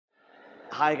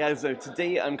Hi guys, now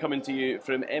today I'm coming to you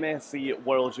from MSC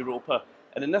World Europa,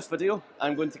 and in this video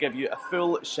I'm going to give you a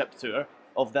full ship tour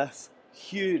of this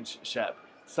huge ship,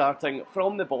 starting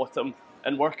from the bottom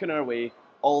and working our way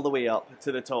all the way up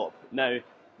to the top. Now,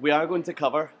 we are going to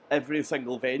cover every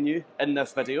single venue in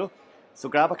this video, so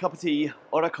grab a cup of tea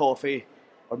or a coffee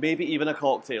or maybe even a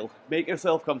cocktail, make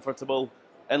yourself comfortable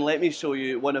and let me show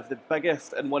you one of the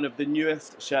biggest and one of the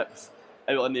newest ships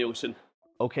out on the ocean.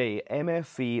 Okay,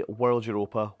 MSC World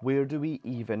Europa, where do we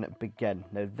even begin?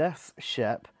 Now this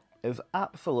ship is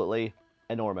absolutely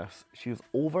enormous. She's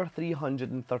over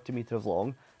 330 metres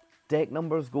long, deck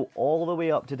numbers go all the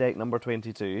way up to deck number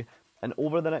 22, and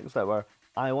over the next hour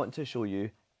I want to show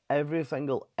you every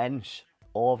single inch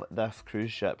of this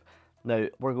cruise ship. Now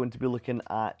we're going to be looking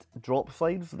at drop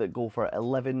slides that go for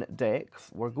 11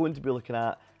 decks, we're going to be looking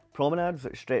at promenades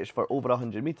that stretch for over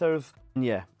 100 metres, and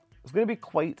yeah, it's going to be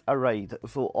quite a ride.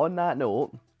 So on that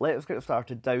note, let's get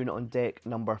started down on deck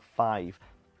number 5.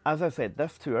 As I said,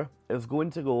 this tour is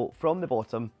going to go from the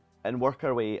bottom and work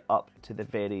our way up to the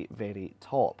very, very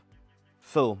top.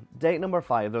 So, deck number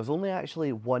 5, there's only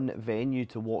actually one venue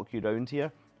to walk you around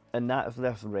here, and that's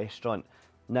this restaurant.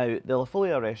 Now, the La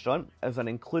Folia restaurant is an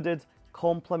included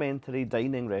complimentary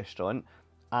dining restaurant,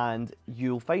 and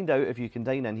you'll find out if you can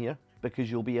dine in here because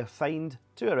you'll be assigned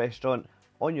to a restaurant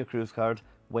on your cruise card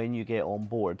when you get on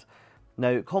board.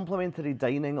 Now, complimentary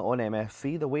dining on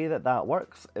MSC, the way that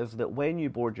works is that when you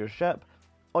board your ship,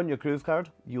 on your cruise card,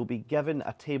 you'll be given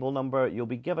a table number, you'll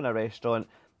be given a restaurant,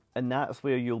 and that's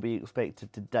where you'll be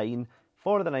expected to dine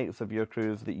for the nights of your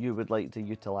cruise that you would like to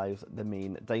utilise the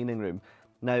main dining room.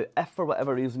 Now, if for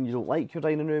whatever reason you don't like your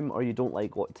dining room or you don't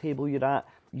like what table you're at,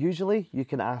 usually you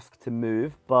can ask to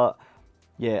move, but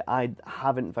yeah, I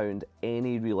haven't found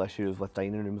any real issues with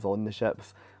dining rooms on the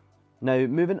ships. Now,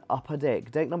 moving up a deck,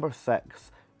 deck number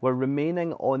 6, we're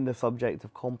remaining on the subject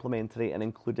of complimentary and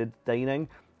included dining.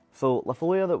 So, La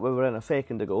Folia that we were in a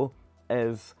second ago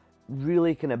is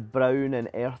really kind of brown and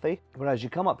earthy, whereas you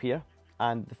come up here,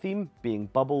 and the theme being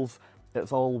bubbles,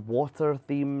 it's all water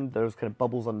themed, there's kind of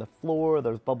bubbles on the floor,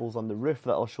 there's bubbles on the roof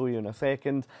that I'll show you in a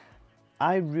second.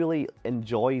 I really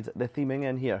enjoyed the theming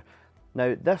in here.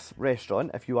 Now, this restaurant,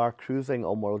 if you are cruising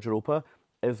on World Europa,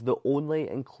 is the only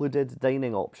included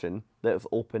dining option that's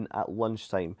open at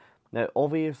lunchtime. Now,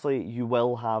 obviously, you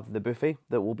will have the buffet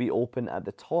that will be open at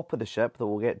the top of the ship that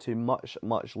we'll get to much,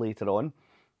 much later on.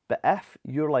 But if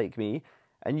you're like me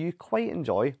and you quite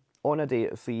enjoy, on a day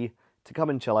at sea, to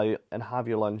come and chill out and have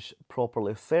your lunch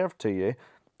properly served to you,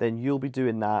 then you'll be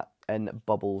doing that in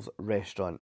Bubbles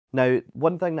Restaurant. Now,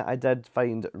 one thing that I did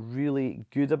find really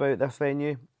good about this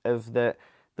venue is that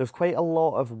there's quite a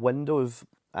lot of windows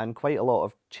and quite a lot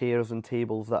of chairs and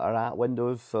tables that are at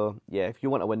windows, so yeah, if you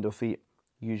want a window seat,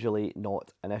 usually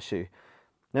not an issue.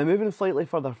 Now, moving slightly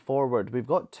further forward, we've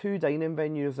got two dining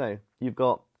venues now. You've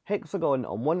got Hexagon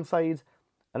on one side,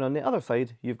 and on the other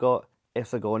side, you've got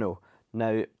Hexagono.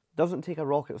 Now, it doesn't take a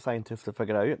rocket scientist to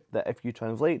figure out that if you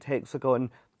translate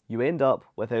Hexagon, you end up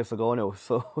with Hexagono,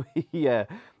 so yeah,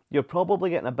 you're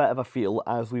probably getting a bit of a feel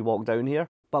as we walk down here,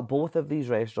 but both of these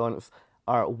restaurants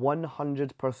are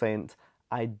 100%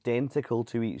 identical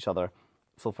to each other.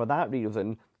 So for that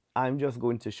reason, I'm just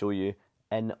going to show you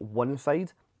in one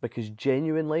side, because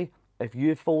genuinely, if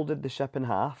you folded the ship in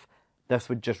half, this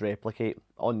would just replicate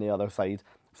on the other side.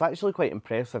 It's actually quite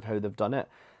impressive how they've done it.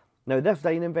 Now, this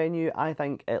dining venue, I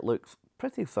think it looks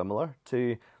pretty similar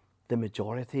to the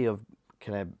majority of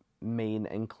kind of main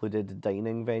included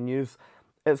dining venues.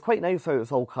 It's quite nice how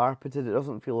it's all carpeted, it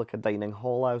doesn't feel like a dining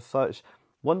hall as such.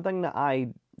 One thing that I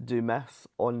do miss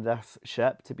on this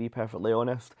ship, to be perfectly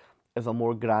honest, is a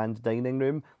more grand dining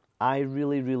room. I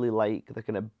really, really like the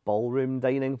kind of ballroom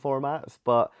dining formats,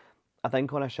 but I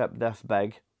think on a ship this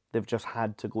big, they've just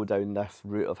had to go down this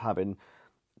route of having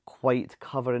quite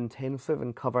cover-intensive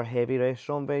and cover-heavy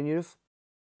restaurant venues.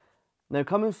 Now,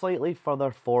 coming slightly further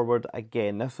forward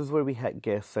again, this is where we hit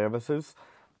guest services.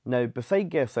 Now, beside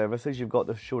guest services, you've got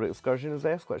the shore excursions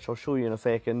desk, which I'll show you in a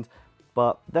second,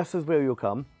 but this is where you'll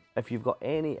come if you've got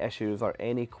any issues or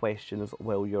any questions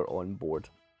while you're on board.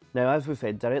 Now, as we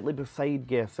said, directly beside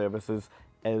guest services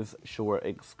is shore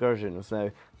excursions.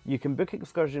 Now, you can book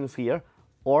excursions here,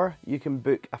 or you can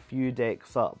book a few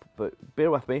decks up, but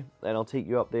bear with me and I'll take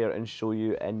you up there and show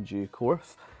you in due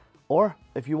course. Or,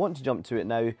 if you want to jump to it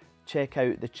now, check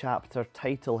out the chapter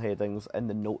title headings in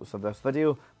the notes of this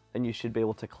video, and you should be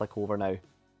able to click over now.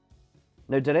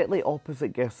 Now, directly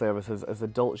opposite guest services is the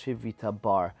Dolce Vita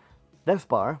bar. This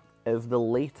bar is the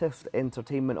latest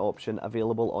entertainment option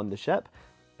available on the ship,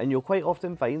 and you'll quite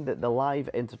often find that the live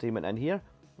entertainment in here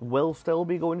will still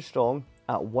be going strong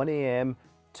at 1 AM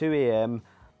 2 AM.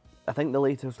 I think the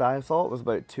latest I saw it was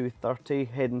about 2:30,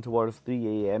 heading towards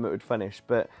 3 AM it would finish.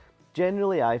 But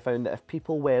generally I found that if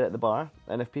people were at the bar,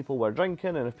 and if people were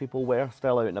drinking, and if people were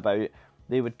still out and about,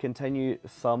 they would continue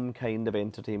some kind of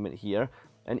entertainment here.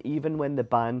 And even when the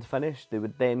band finished, they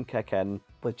would then kick in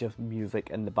with just music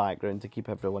in the background to keep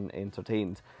everyone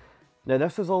entertained. Now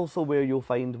this is also where you'll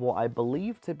find what I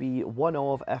believe to be one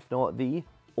of, if not the,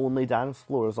 only dance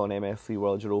floors on MSC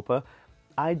World Europa.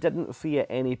 I didn't see at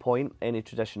any point any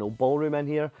traditional ballroom in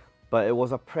here, but it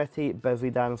was a pretty busy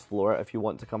dance floor if you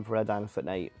want to come for a dance at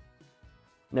night.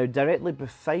 Now directly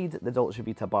beside the Dolce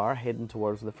Vita bar, heading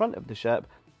towards the front of the ship,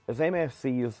 is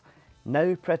MSC's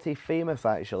now pretty famous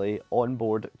actually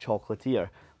onboard chocolatier.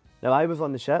 Now I was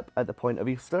on the ship at the point of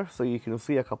Easter, so you can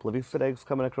see a couple of Easter eggs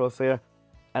coming across there,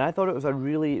 and I thought it was a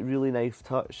really nice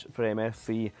touch for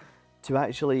MSC to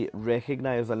actually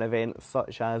recognise an event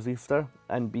such as Easter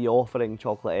and be offering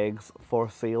chocolate eggs for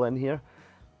sale in here.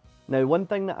 Now one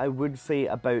thing that I would say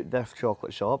about this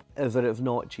chocolate shop is that it's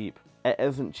not cheap. It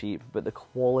isn't cheap, but the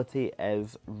quality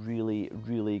is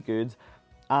really good.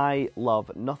 I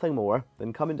love nothing more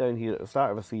than coming down here at the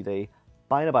start of a sea day,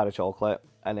 buying a bar of chocolate,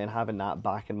 and then having that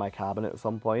back in my cabin at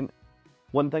some point.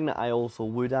 One thing that I also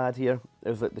would add here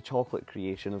is that the chocolate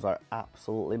creations are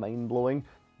absolutely mind-blowing.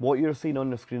 What you're seeing on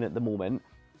the screen at the moment,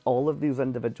 all of these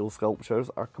individual sculptures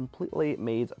are completely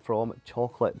made from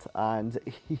chocolate, and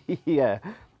yeah,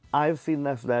 I've seen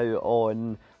this now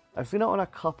on, I've seen it on a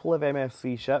couple of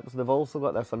MSC ships. They've also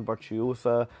got this on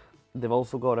Virtuosa, they've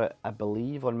also got it, I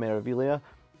believe, on Meraviglia,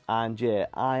 and yeah,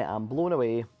 I am blown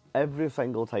away every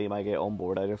single time I get on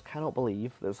board. I just cannot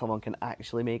believe that someone can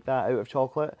actually make that out of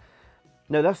chocolate.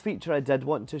 Now this feature I did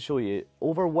want to show you.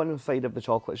 Over one side of the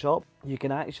chocolate shop, you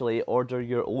can actually order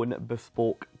your own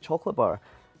bespoke chocolate bar.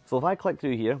 So if I click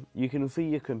through here, you can see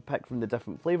you can pick from the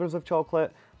different flavours of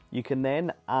chocolate. You can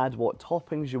then add what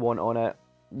toppings you want on it.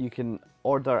 You can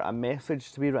order a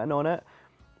message to be written on it.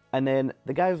 And then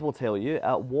the guys will tell you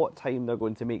at what time they're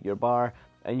going to make your bar,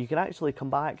 and you can actually come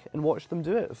back and watch them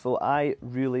do it. So I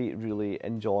really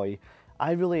enjoy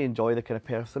the kind of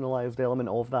personalised element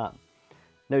of that.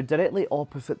 Now directly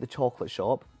opposite the chocolate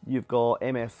shop, you've got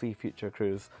MSC Future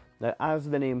Cruise. Now as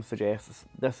the name suggests,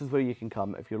 this is where you can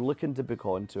come if you're looking to book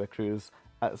on to a cruise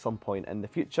at some point in the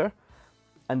future.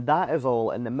 And that is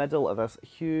all in the middle of this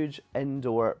huge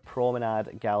indoor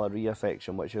promenade galleria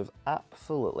section, which is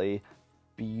absolutely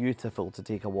beautiful to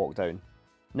take a walk down.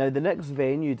 Now the next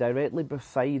venue directly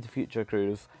beside Future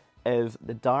Cruise is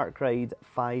the Dark Ride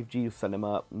 5G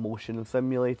Cinema Motion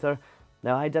Simulator.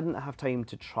 Now I didn't have time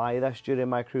to try this during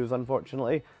my cruise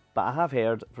unfortunately, but I have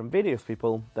heard from various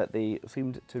people that they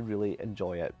seemed to really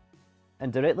enjoy it.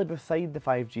 And directly beside the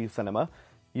 5G Cinema,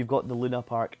 you've got the Luna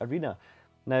Park Arena.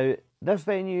 Now this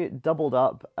venue doubled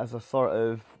up as a sort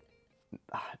of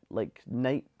like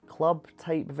nightclub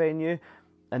type venue,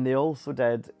 and they also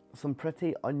did some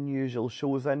pretty unusual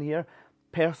shows in here.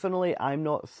 Personally, I'm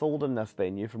not sold on this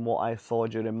venue from what I saw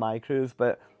during my cruise,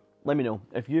 but let me know,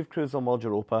 if you've cruised on World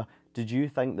Europa, did you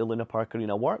think the Luna Park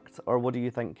Arena worked, or what do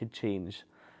you think could change?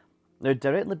 Now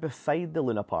directly beside the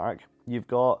Luna Park, you've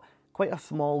got quite a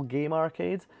small game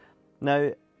arcade.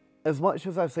 Now, as much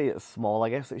as I say it's small, I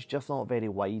guess it's just not very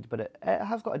wide, but it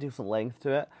has got a decent length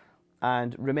to it.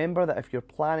 And remember that if you're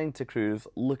planning to cruise,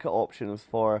 look at options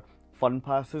for fun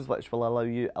passes, which will allow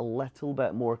you a little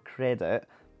bit more credit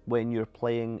when you're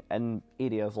playing in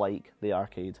areas like the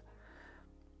arcade.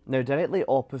 Now directly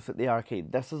opposite the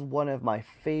arcade, this is one of my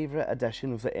favourite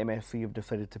additions that MSC have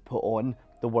decided to put on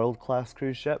the world-class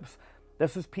cruise ships.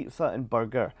 This is pizza and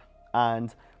burger,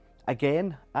 and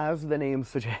again, as the name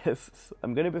suggests,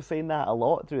 I'm going to be saying that a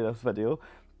lot through this video,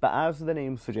 but as the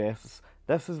name suggests,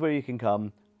 this is where you can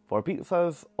come for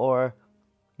pizzas or,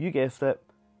 you guessed it,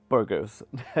 burgers.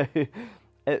 Now,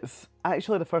 it's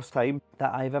actually the first time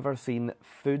that I've ever seen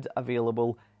food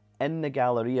available in the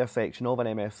Galleria section of an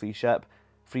MSC ship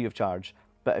free of charge.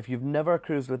 But if you've never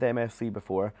cruised with MSC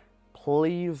before,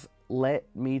 please let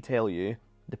me tell you,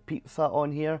 the pizza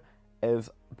on here is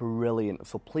brilliant.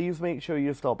 So please make sure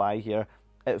you stop by here.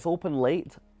 It's open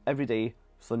late every day,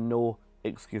 so no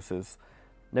excuses.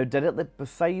 Now directly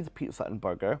beside pizza and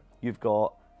burger, you've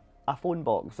got a phone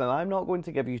box. Now I'm not going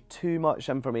to give you too much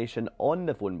information on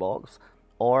the phone box,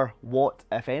 or what,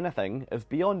 if anything, is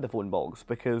beyond the phone box,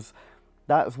 because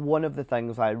that's one of the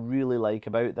things I really like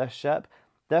about this ship.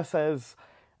 This is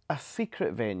a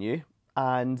secret venue,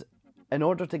 and in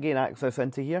order to gain access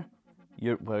into here,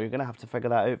 you're going to have to figure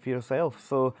that out for yourself.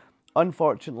 So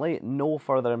unfortunately, no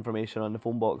further information on the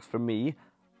phone box from me,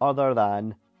 other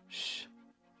than, shh,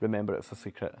 remember it's a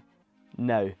secret.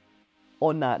 Now,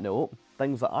 on that note,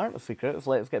 things that aren't secrets,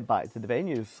 let's get back to the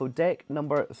venues. So deck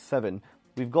number 7.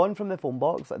 We've gone from the phone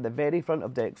box at the very front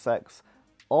of deck 6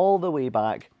 all the way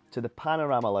back to the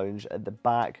panorama lounge at the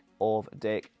back of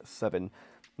deck 7.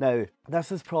 Now,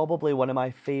 this is probably one of my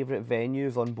favourite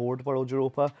venues on board World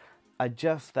Europa. I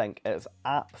just think it's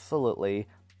absolutely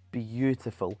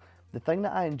beautiful. The thing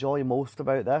that I enjoy most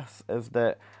about this is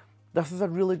that this is a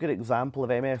really good example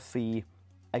of MSC,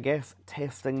 I guess,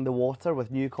 testing the water with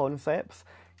new concepts.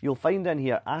 You'll find in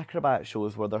here acrobat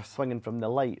shows where they're swinging from the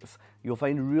lights. You'll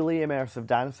find really immersive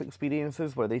dance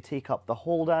experiences where they take up the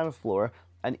whole dance floor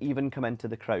and even come into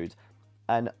the crowd.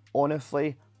 And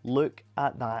honestly, look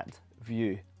at that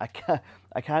view.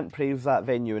 I can't praise that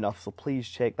venue enough, so please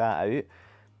check that out.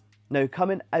 Now,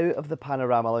 coming out of the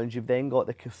panorama lounge, you've then got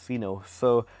the casino.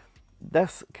 So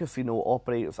this casino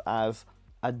operates as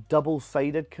a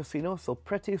double-sided casino, so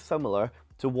pretty similar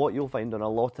to what you'll find on a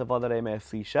lot of other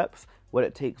MSC ships, where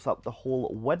it takes up the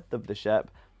whole width of the ship.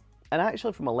 And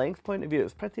actually, from a length point of view,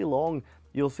 it's pretty long.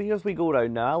 You'll see as we go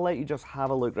around. Now, I'll let you just have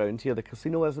a look around here. The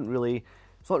casino it's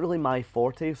not really my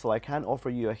forte, so I can't offer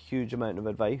you a huge amount of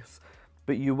advice.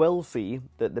 But you will see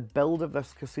that the build of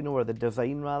this casino, or the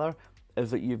design rather,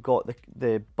 is that you've got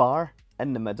the bar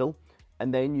in the middle,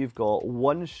 and then you've got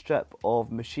one strip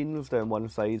of machines down one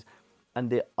side, and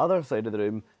the other side of the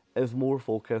room is more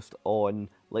focused on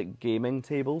like gaming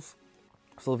tables.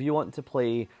 So if you want to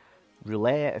play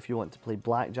roulette, if you want to play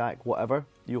blackjack, whatever,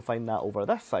 you'll find that over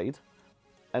this side.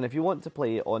 And if you want to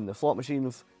play on the slot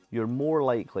machines, you're more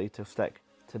likely to stick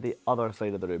to the other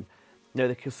side of the room. Now,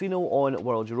 the casino on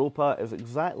World Europa is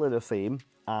exactly the same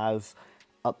as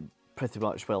pretty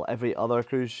much, well, every other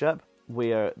cruise ship,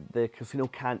 where the casino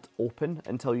can't open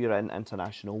until you're in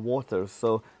international waters.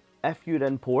 So if you're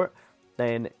in port,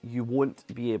 then you won't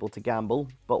be able to gamble.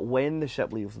 But when the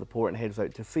ship leaves the port and heads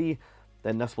out to sea,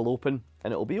 then this will open,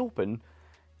 and it will be open,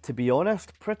 to be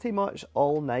honest, pretty much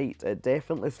all night. It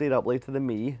definitely stayed up later than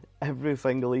me every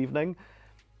single evening.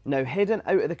 Now, heading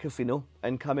out of the casino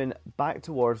and coming back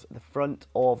towards the front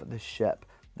of the ship,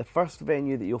 the first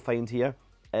venue that you'll find here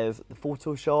is the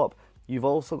photo shop. You've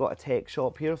also got a tech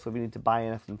shop here, so if you need to buy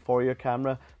anything for your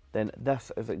camera, then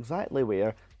this is exactly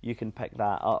where you can pick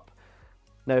that up.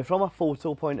 Now, from a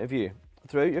photo point of view,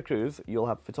 throughout your cruise, you'll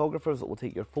have photographers that will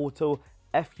take your photo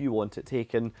if you want it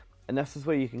taken, and this is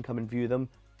where you can come and view them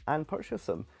and purchase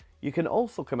them. You can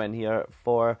also come in here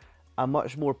for a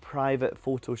much more private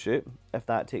photo shoot, if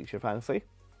that takes your fancy.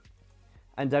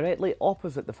 And directly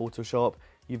opposite the photo shop,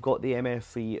 you've got the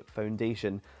MSC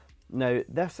Foundation. Now,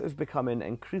 this is becoming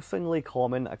increasingly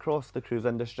common across the cruise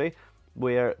industry,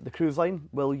 where the cruise line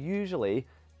will usually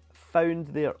found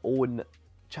their own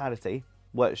charity,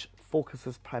 which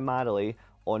focuses primarily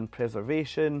on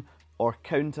preservation or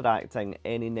counteracting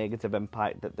any negative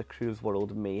impact that the cruise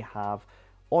world may have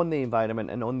on the environment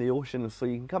and on the ocean. So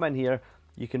you can come in here,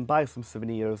 you can buy some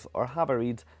souvenirs or have a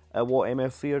read at what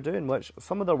MSC are doing, which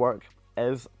some of their work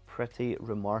is pretty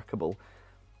remarkable.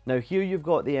 Now, here you've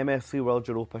got the MSC World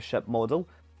Europa ship model,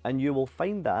 and you will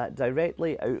find that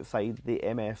directly outside the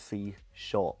MSC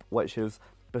shop, which is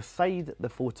beside the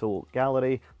photo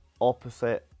gallery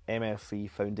opposite MSC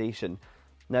Foundation.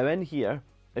 Now, in here,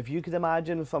 if you could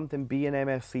imagine something being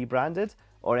MSC branded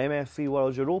or MSC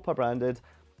World Europa branded,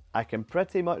 I can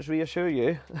pretty much reassure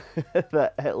you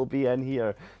that it'll be in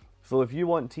here. So if you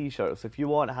want t-shirts, if you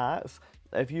want hats,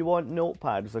 if you want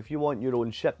notepads, if you want your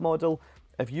own ship model,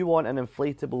 if you want an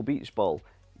inflatable beach ball,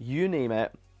 you name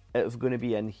it, it's going to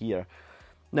be in here.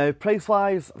 Now,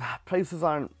 price-wise, prices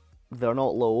they're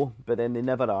not low, but then they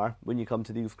never are when you come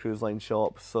to these cruise line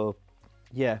shops. So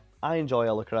yeah, I enjoy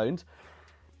a look around.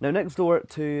 Now, next door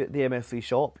to the MSC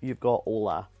shop, you've got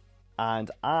Ola, and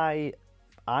I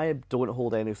don't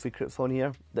hold any secrets on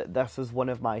here that this is one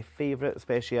of my favourite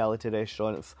speciality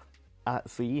restaurants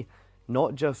at sea,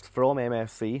 not just from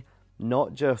MSC,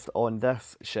 not just on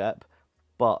this ship,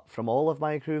 but from all of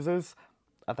my cruises.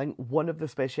 I think one of the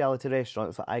speciality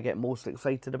restaurants that I get most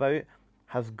excited about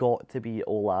has got to be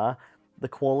Ola. The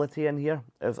quality in here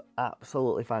is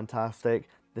absolutely fantastic.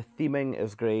 The theming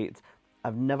is great.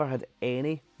 I've never had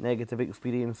any negative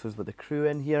experiences with the crew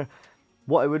in here.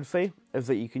 What I would say is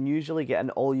that you can usually get an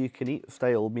all-you-can-eat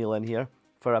style meal in here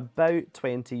for about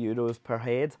 €20 per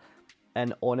head,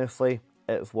 and honestly,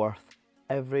 it's worth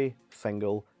every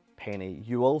single penny.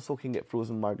 You also can get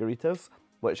frozen margaritas,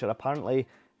 which are apparently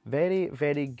very,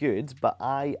 very good, but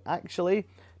I actually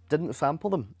didn't sample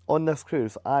them on this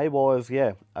cruise. I was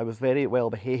very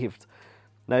well behaved.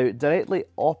 Now, directly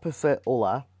opposite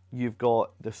Ola, you've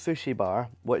got the sushi bar,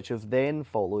 which is then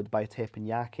followed by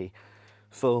teppanyaki.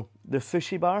 So the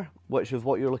sushi bar, which is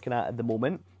what you're looking at the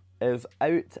moment, is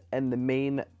out in the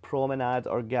main promenade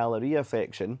or galleria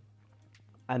section,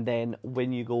 and then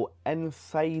when you go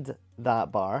inside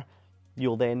that bar,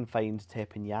 you'll then find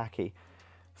teppanyaki.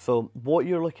 So what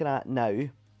you're looking at now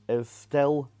is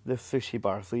still the sushi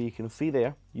bar. So you can see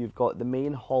there, you've got the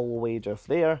main hallway just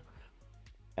there,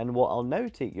 and what I'll now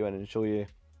take you in and show you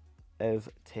is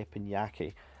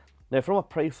teppanyaki. Now from a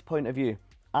price point of view,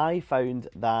 I found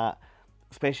that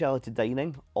specialty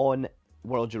dining on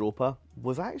World Europa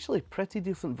was actually pretty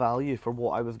decent value for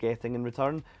what I was getting in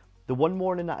return. The one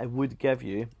warning that I would give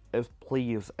you is,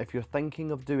 please, if you're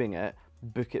thinking of doing it,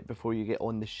 book it before you get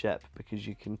on the ship, because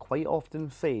you can quite often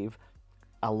save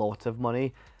a lot of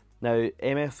money. Now,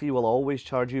 MSC will always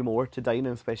charge you more to dine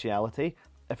in specialty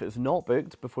if it's not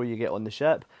booked before you get on the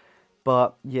ship.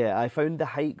 But yeah, I found the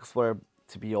hikes were,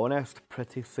 to be honest,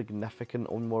 pretty significant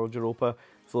on World Europa.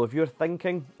 So if you're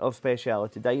thinking of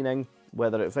specialty dining,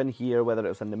 whether it's in here, whether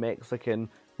it's in the Mexican,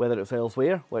 whether it's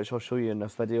elsewhere, which I'll show you in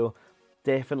this video,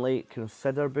 definitely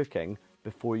consider booking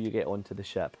before you get onto the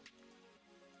ship.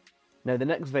 Now the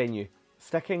next venue,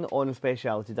 sticking on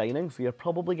specialty dining, so you're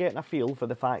probably getting a feel for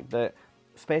the fact that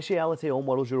specialty on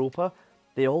World Europa,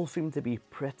 they all seem to be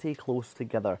pretty close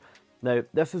together. Now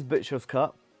this is Butcher's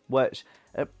Cut, which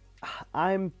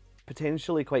I'm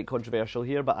potentially quite controversial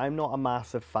here, but I'm not a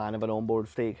massive fan of an onboard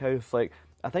steakhouse. Like,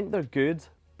 I think they're good,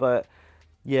 but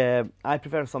yeah, I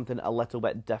prefer something a little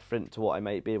bit different to what I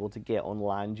might be able to get on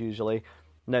land usually.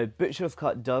 Now, Butcher's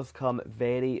Cut does come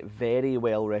very, very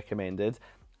well recommended.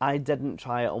 I didn't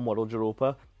try it on World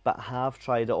Europa, but have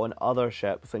tried it on other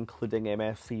ships, including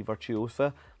MSC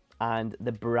Virtuosa, and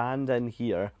the brand in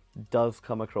here does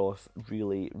come across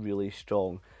really, really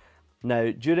strong.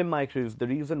 Now, during my cruise, the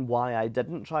reason why I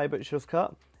didn't try Butcher's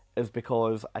Cut is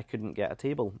because I couldn't get a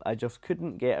table. I just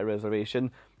couldn't get a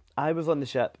reservation. I was on the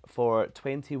ship for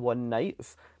 21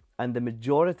 nights, and the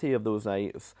majority of those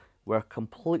nights were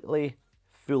completely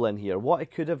full in here. What I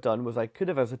could have done was I could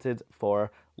have visited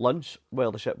for lunch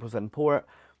while the ship was in port,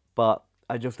 but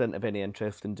I just didn't have any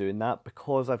interest in doing that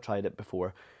because I've tried it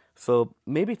before. So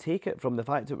maybe take it from the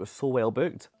fact it was so well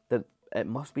booked that it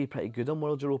must be pretty good on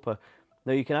World Europa.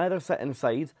 Now you can either sit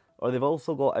inside, or they've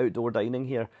also got outdoor dining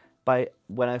here.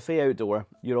 When I say outdoor,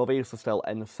 you're obviously still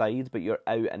inside, but you're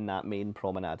out in that main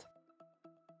promenade.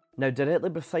 Now directly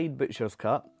beside Butcher's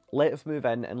Cut, let's move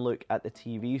in and look at the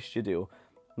TV studio.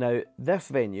 Now this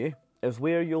venue is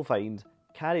where you'll find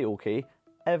karaoke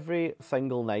every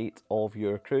single night of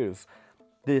your cruise.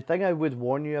 The thing I would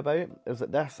warn you about is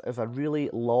that this is a really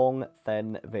long,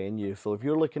 thin venue. So if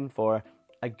you're looking for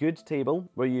a good table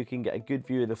where you can get a good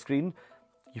view of the screen,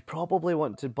 you probably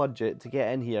want to budget to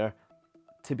get in here,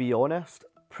 to be honest,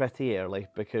 pretty early,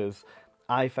 because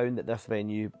I found that this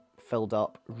venue filled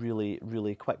up really,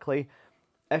 really quickly.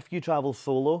 If you travel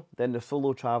solo, then the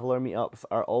solo traveller meetups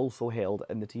are also held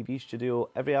in the TV studio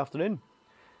every afternoon.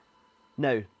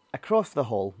 Now, across the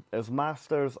hall is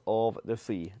Masters of the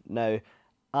Sea. Now,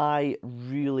 I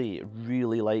really,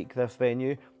 really like this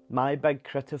venue. My big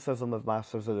criticism of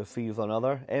Masters of the Seas on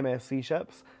other MSC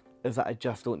ships is that I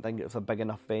just don't think it's a big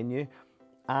enough venue.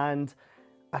 And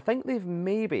I think they've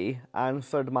maybe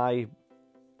answered my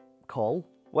call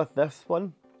with this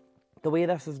one. The way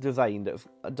this is designed, it's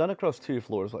done across 2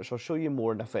 floors, which I'll show you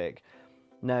more in a sec.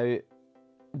 Now,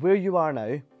 where you are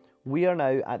now, we are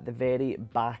now at the very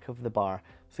back of the bar.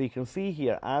 So you can see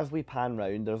here, as we pan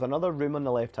round, there's another room on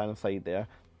the left-hand side there.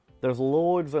 There's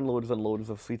loads and loads and loads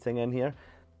of seating in here.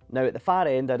 Now, at the far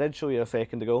end, I did show you a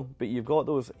second ago, but you've got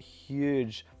those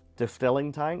huge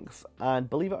distilling tanks, and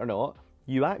believe it or not,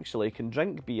 you actually can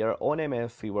drink beer on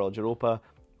MSC World Europa,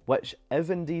 which is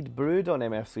indeed brewed on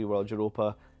MSC World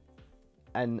Europa,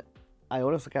 and I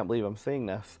honestly can't believe I'm saying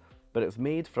this, but it's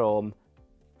made from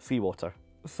seawater.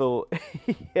 So,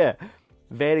 yeah,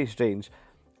 very strange.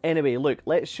 Anyway, look,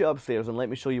 let's shoot upstairs and let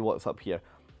me show you what's up here.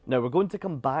 Now, we're going to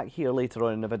come back here later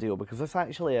on in the video because this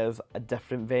actually is a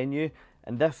different venue,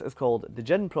 and this is called the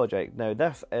Gin Project. Now,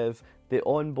 this is the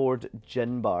onboard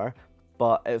gin bar,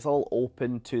 but it's all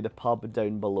open to the pub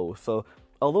down below. So,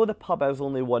 although the pub is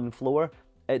only 1 floor,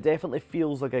 it definitely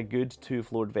feels like a good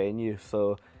 2-floored venue.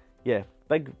 So, yeah,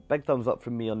 big thumbs up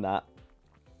from me on that.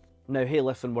 Now, hey,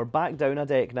 listen, we're back down a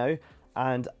deck now,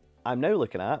 and I'm now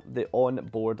looking at the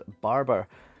onboard barber.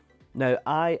 Now,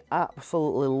 I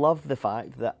absolutely love the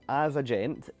fact that as a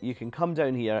gent, you can come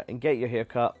down here and get your hair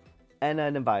cut in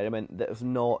an environment that is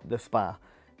not the spa.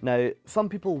 Now, some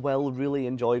people will really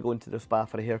enjoy going to the spa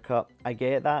for a haircut. I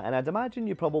get that, and I'd imagine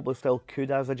you probably still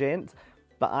could as a gent,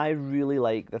 but I really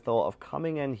like the thought of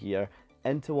coming in here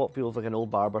into what feels like an old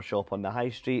barber shop on the high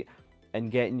street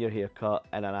and getting your hair cut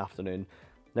in an afternoon.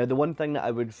 Now, the one thing that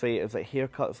I would say is that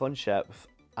haircuts on ships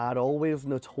are always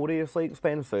notoriously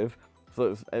expensive,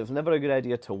 so it's never a good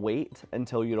idea to wait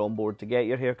until you're on board to get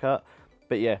your haircut.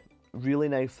 But yeah, really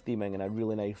nice theming and a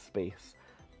really nice space.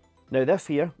 Now this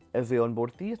here is the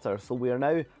onboard theatre, so we are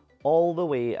now all the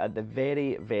way at the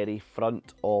very, very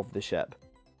front of the ship.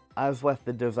 As with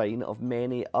the design of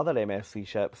many other MSC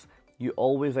ships, you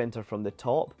always enter from the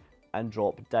top and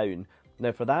drop down.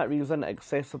 Now for that reason,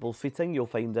 accessible seating, you'll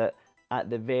find it at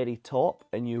the very top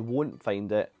and you won't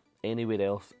find it anywhere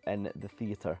else in the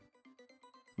theatre.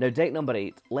 Now deck number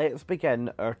 8, let's begin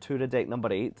our tour of deck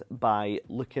number 8 by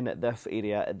looking at this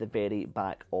area at the very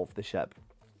back of the ship.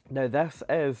 Now this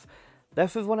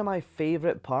is one of my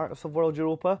favourite parts of World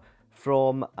Europa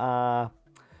from a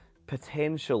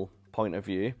potential point of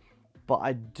view, but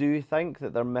I do think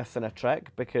that they're missing a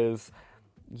trick because,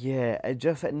 yeah,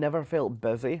 it never felt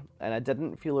busy and I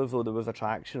didn't feel as though there was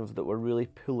attractions that were really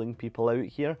pulling people out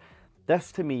here.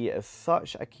 This to me is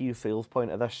such a key sales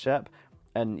point of this ship,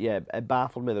 and yeah, it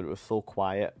baffled me that it was so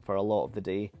quiet for a lot of the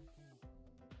day.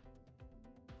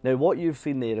 Now what you've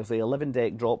seen there is a 11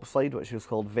 deck drop slide which is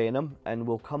called Venom, and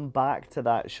we'll come back to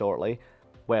that shortly.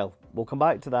 Well, we'll come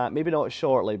back to that, maybe not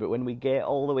shortly, but when we get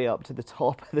all the way up to the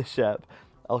top of the ship,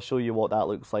 I'll show you what that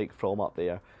looks like from up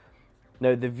there.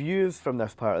 Now the views from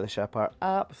this part of the ship are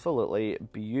absolutely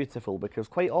beautiful because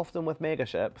quite often with mega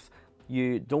ships,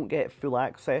 you don't get full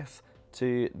access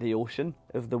to the ocean,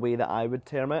 is the way that I would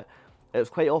term it. It's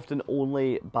quite often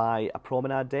only by a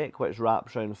promenade deck which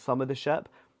wraps around some of the ship,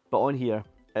 but on here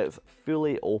it's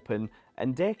fully open,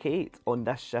 and deck 8 on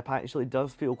this ship actually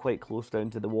does feel quite close down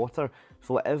to the water,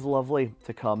 so it is lovely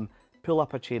to come, pull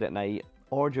up a chair at night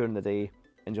or during the day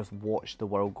and just watch the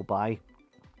world go by.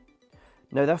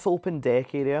 Now this open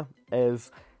deck area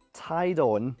is tied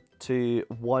on to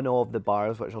one of the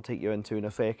bars which I'll take you into in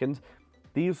a second.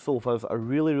 These sofas are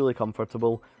really, really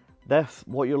comfortable. This,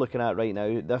 what you're looking at right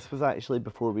now, this was actually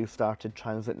before we started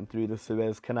transiting through the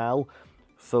Suez Canal.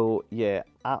 So yeah,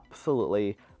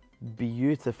 absolutely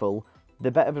beautiful.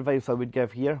 The bit of advice I would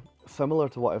give here, similar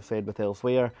to what I've said with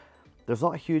elsewhere, there's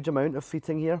not a huge amount of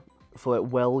seating here, so it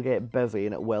will get busy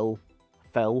and it will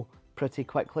fill pretty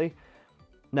quickly.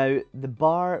 Now, the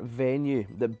bar venue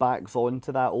that backs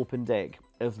onto that open deck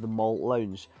is the Malt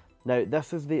Lounge. Now,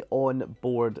 this is the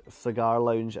on-board cigar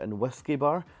lounge and whiskey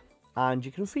bar, and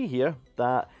you can see here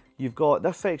that you've got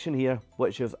this section here,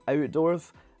 which is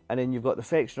outdoors, and then you've got the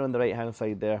section on the right-hand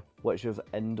side there, which is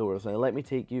indoors. Now, let me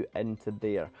take you into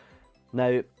there.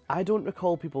 Now, I don't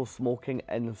recall people smoking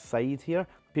inside here.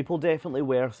 People definitely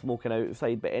were smoking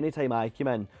outside, but anytime I came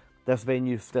in, this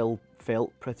venue still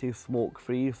felt pretty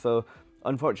smoke-free, so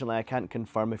unfortunately I can't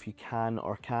confirm if you can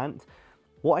or can't.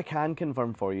 What I can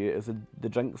confirm for you is that the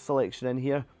drink selection in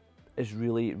here is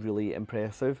really, really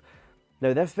impressive.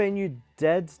 Now this venue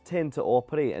did tend to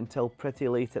operate until pretty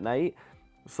late at night,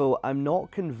 so I'm not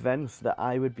convinced that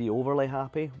I would be overly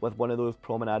happy with one of those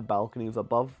promenade balconies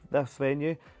above this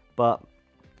venue, but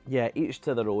yeah, each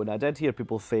to their own. I did hear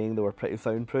people saying they were pretty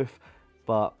soundproof,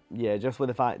 but yeah, just with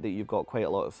the fact that you've got quite a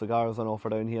lot of cigars on offer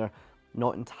down here,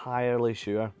 not entirely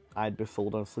sure I'd be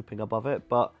sold on sleeping above it,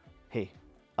 but hey,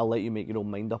 I'll let you make your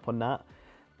own mind up on that.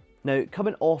 Now,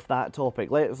 coming off that topic,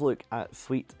 let's look at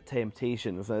Sweet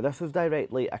Temptations. Now, this is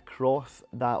directly across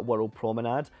that World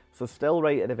Promenade, so still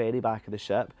right at the very back of the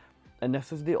ship, and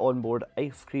this is the onboard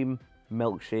ice cream,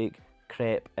 milkshake,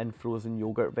 crepe and frozen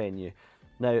yogurt venue.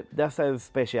 Now, this is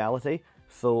speciality,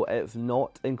 so it's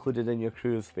not included in your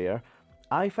cruise fare.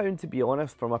 I found, to be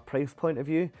honest, from a price point of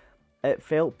view, it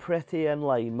felt pretty in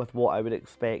line with what I would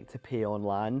expect to pay on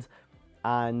land,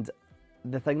 and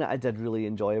the thing that I did really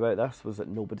enjoy about this was that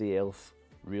nobody else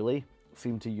really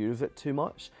seemed to use it too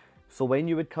much. So when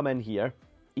you would come in here,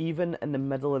 even in the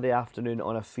middle of the afternoon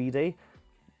on a sea day,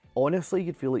 honestly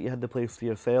you'd feel like you had the place to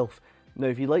yourself. Now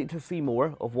if you'd like to see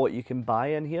more of what you can buy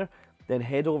in here, then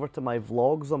head over to my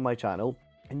vlogs on my channel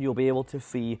and you'll be able to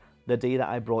see the day that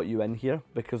I brought you in here,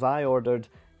 because I ordered,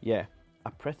 yeah,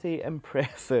 a pretty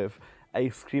impressive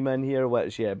ice cream in here,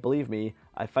 which, yeah, believe me,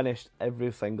 I finished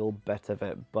every single bit of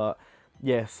it. But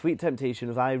yeah, Sweet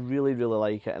Temptations, I really, really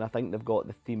like it, and I think they've got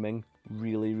the theming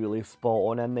really, really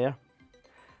spot on in there.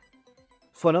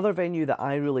 So another venue that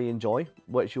I really enjoy,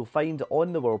 which you'll find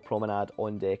on the World Promenade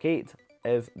on Deck 8,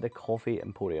 is the Coffee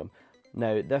Emporium.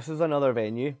 Now, this is another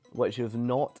venue which is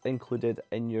not included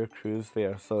in your cruise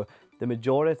fare, so the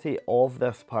majority of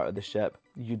this part of the ship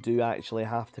you do actually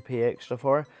have to pay extra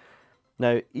for.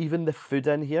 Now, even the food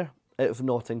in here, it's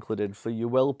not included, so you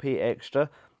will pay extra.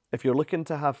 If you're looking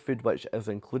to have food which is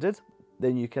included,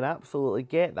 then you can absolutely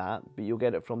get that, but you'll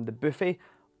get it from the buffet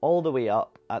all the way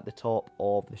up at the top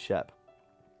of the ship.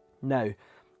 Now,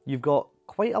 you've got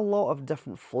quite a lot of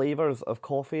different flavours of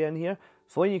coffee in here.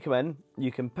 So when you come in,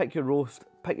 you can pick your roast,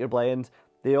 pick your blend.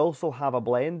 They also have a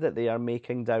blend that they are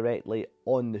making directly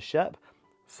on the ship.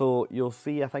 So you'll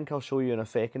see, I think I'll show you in a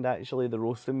second actually, the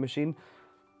roasting machine.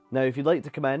 Now, if you'd like to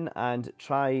come in and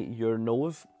try your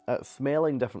nose at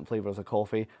smelling different flavours of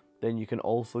coffee, then you can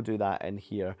also do that in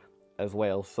here as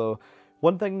well. So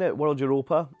one thing that World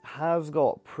Europa has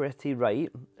got pretty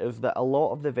right is that a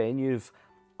lot of the venues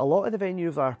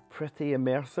are pretty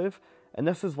immersive, and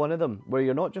this is one of them, where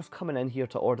you're not just coming in here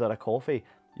to order a coffee,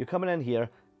 you're coming in here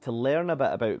to learn a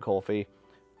bit about coffee,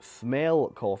 smell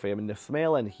coffee. I mean, the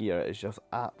smell in here is just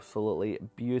absolutely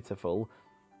beautiful,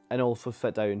 and also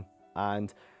sit down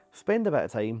and spend a bit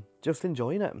of time just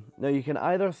enjoying it. Now, you can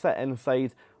either sit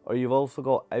inside, or you've also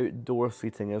got outdoor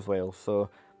seating as well, so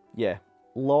yeah,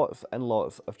 lots and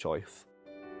lots of choice.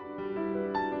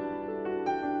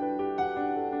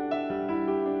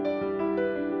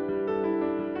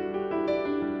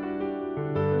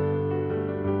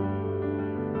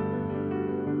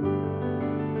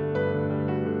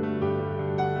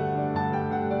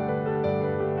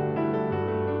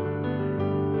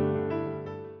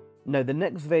 Now, the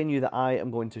next venue that I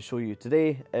am going to show you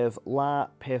today is La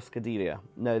Pescaderia.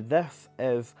 Now, this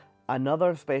is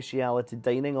another speciality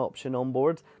dining option on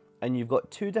board, and you've got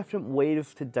two different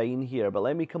ways to dine here, but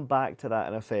let me come back to that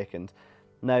in a second.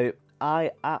 Now,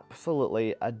 I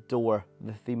absolutely adore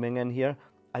the theming in here.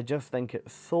 I just think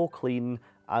it's so clean.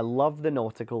 I love the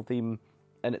nautical theme,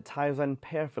 and it ties in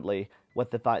perfectly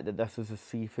with the fact that this is a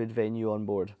seafood venue on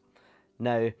board.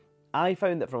 Now, I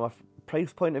found that from a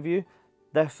price point of view,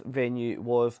 this venue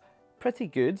was pretty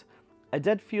good. I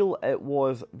did feel it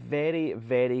was very,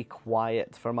 very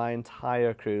quiet for my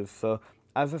entire cruise. So,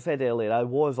 as I said earlier, I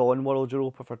was on World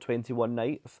Europa for 21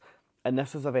 nights, and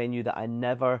this is a venue that I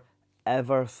never,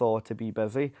 ever saw to be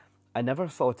busy. I never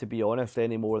saw, to be honest,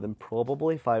 any more than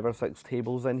probably 5 or 6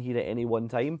 tables in here at any one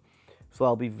time. So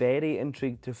I'll be very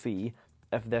intrigued to see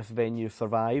if this venue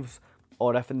survives,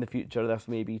 or if in the future this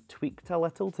may be tweaked a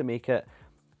little to make it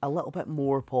a little bit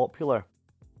more popular.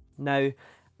 Now,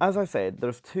 as I said,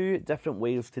 there's two different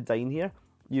ways to dine here.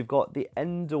 You've got the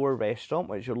indoor restaurant,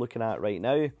 which you're looking at right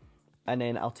now, and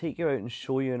then I'll take you out and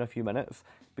show you in a few minutes,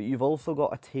 but you've also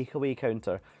got a takeaway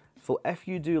counter. So if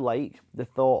you do like the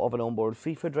thought of an onboard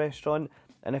seafood restaurant,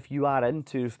 and if you are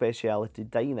into speciality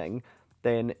dining,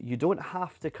 then you don't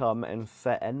have to come and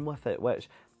sit in with it, which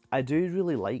I do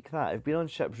really like that. I've been on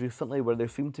ships recently where they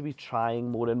seem to be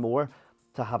trying more and more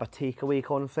to have a takeaway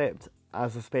concept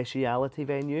as a speciality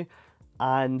venue,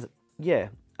 and yeah,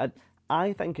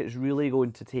 I think it's really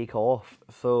going to take off.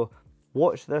 So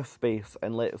watch this space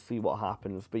and let's see what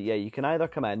happens. But yeah, you can either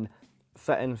come in,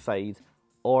 sit inside,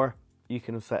 or you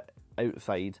can sit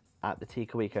outside at the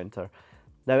takeaway counter.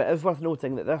 Now, it is worth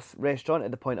noting that this restaurant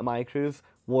at the point of my cruise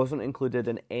wasn't included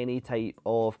in any type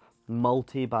of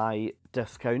multi-buy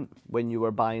discount when you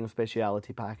were buying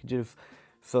speciality packages.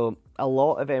 So a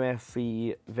lot of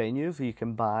MSC venues, you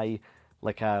can buy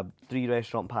like a 3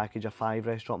 restaurant package, a 5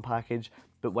 restaurant package,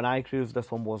 but when I cruised, this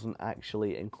one wasn't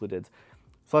actually included.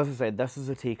 So as I said, this is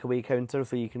a takeaway counter,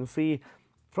 so you can see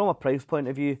from a price point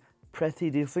of view,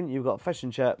 pretty decent. You've got fish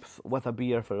and chips with a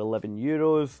beer for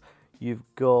 €11. You've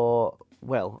got,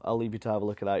 well, I'll leave you to have a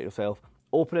look at that yourself.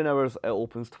 Opening hours, it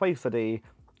opens twice a day,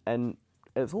 and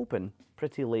it's open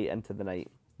pretty late into the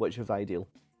night, which is ideal.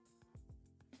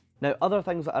 Now, other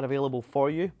things that are available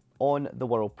for you on the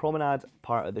World Promenade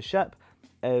part of the ship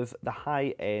is the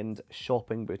high-end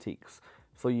shopping boutiques.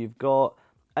 So you've got,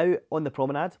 out on the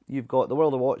promenade, you've got the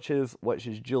World of Watches, which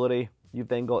is jewellery. You've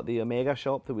then got the Omega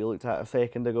shop that we looked at a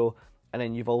second ago, and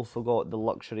then you've also got the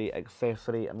luxury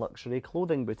accessory and luxury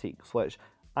clothing boutiques, which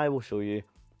I will show you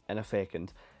in a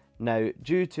second. Now,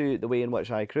 due to the way in which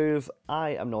I cruise,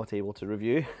 I am not able to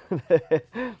review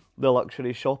the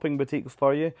luxury shopping boutiques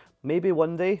for you. Maybe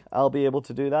one day I'll be able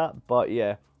to do that, but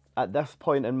yeah, at this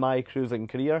point in my cruising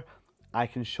career, I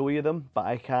can show you them, but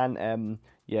I can't,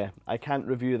 I can't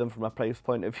review them from a price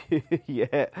point of view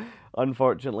yet,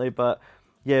 unfortunately. But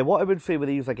yeah, what I would say with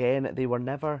these, again, they were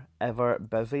never ever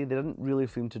busy. They didn't really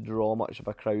seem to draw much of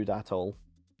a crowd at all.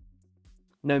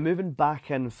 Now, moving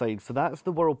back inside, so that's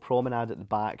the World Promenade at the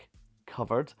back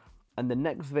covered, and the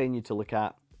next venue to look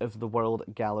at is the World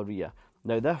Galleria.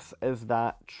 Now, this is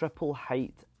that triple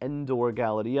height indoor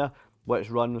Galleria, which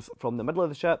runs from the middle of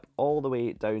the ship all the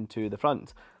way down to the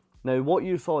front. Now, what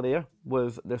you saw there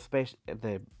was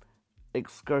the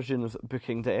excursions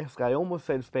booking desk. I almost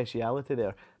said speciality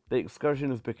there. The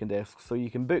excursions booking desk, so you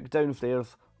can book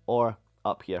downstairs or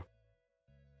up here.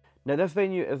 Now, this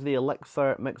venue is the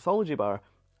Elixir Mixology Bar,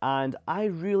 and I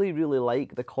really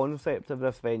like the concept of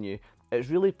this venue. It's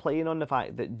really playing on the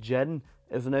fact that gin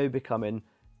is now becoming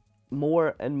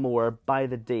more and more by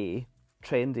the day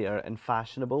trendier and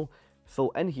fashionable. So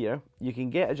in here you can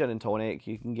get a gin and tonic,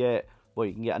 you can get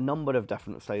a number of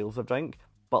different styles of drink,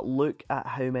 but look at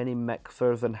how many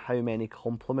mixers and how many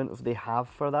complements they have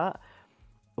for that.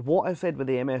 What I said with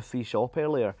the MSC shop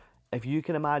earlier, if you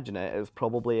can imagine it, it's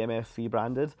probably MSC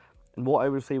branded. And what I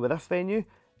would say with this venue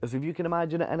is if you can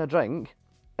imagine it in a drink,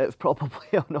 it's probably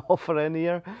on offer in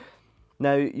here.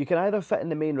 Now, you can either sit in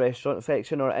the main restaurant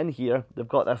section or in here, they've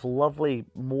got this lovely,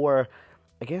 more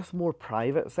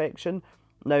private section.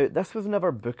 Now, this was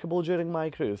never bookable during my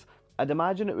cruise. I'd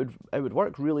imagine it would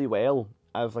work really well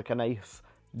as like a nice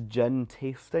gin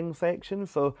tasting section.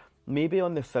 So maybe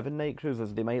on the 7-night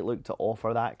cruises, they might look to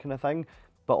offer that kind of thing.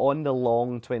 But on the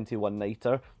long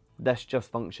 21-nighter, this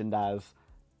just functioned as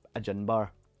a gin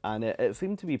bar. And it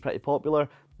seemed to be pretty popular.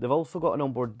 They've also got an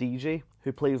onboard DJ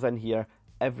who plays in here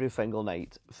every single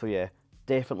night. So yeah,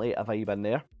 definitely a vibe in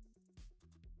there.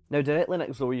 Now directly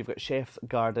next door you've got Chef's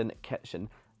Garden Kitchen.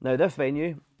 Now this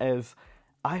venue is,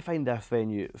 I find this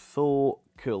venue so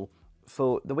cool.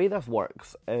 So the way this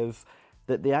works is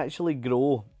that they actually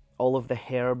grow all of the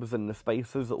herbs and the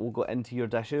spices that will go into your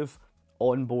dishes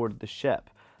on board the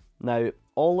ship. Now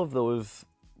all of those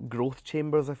growth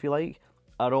chambers, if you like,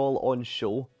 are all on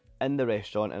show in the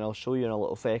restaurant, and I'll show you in a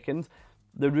little second.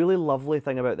 The really lovely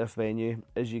thing about this venue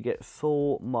is you get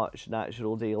so much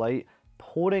natural daylight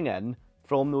pouring in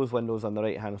from those windows on the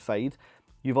right hand side.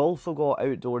 You've also got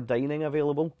outdoor dining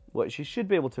available, which you should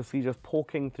be able to see just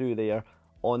poking through there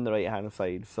on the right hand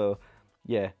side. So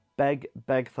yeah, big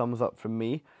thumbs up from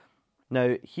me.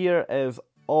 Now here is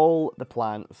all the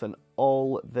plants and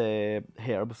all the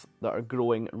herbs that are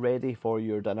growing ready for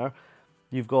your dinner.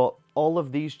 You've got all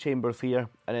of these chambers here,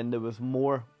 and then there was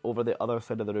more over the other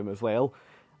side of the room as well.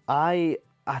 I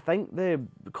think the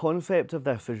concept of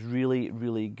this is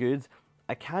really good.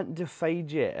 I can't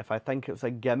decide yet if I think it's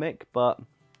a gimmick, but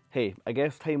hey, I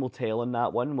guess time will tell on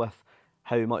that one with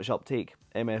how much uptake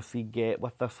MSC get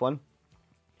with this one.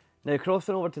 Now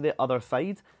crossing over to the other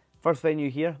side, first venue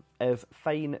here is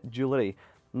fine jewellery.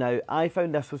 Now I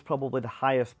found this was probably the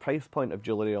highest price point of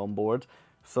jewellery on board,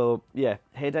 so yeah,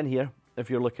 head in here if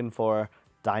you're looking for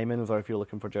diamonds or if you're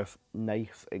looking for just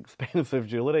nice expensive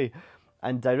jewellery.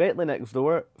 And directly next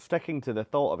door, sticking to the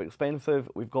thought of expensive,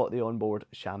 we've got the onboard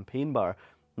champagne bar.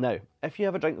 Now, if you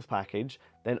have a drinks package,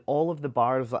 then all of the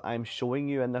bars that I'm showing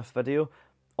you in this video,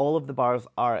 all of the bars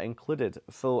are included.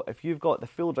 So if you've got the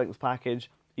full drinks package,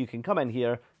 you can come in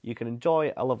here, you can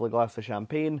enjoy a lovely glass of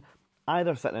champagne,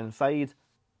 either sitting inside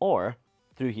or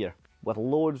through here, with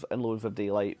loads and loads of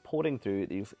daylight pouring through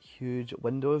these huge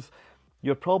windows.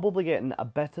 You're probably getting a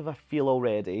bit of a feel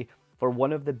already for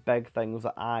one of the big things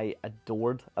that I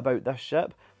adored about this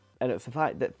ship, and it's the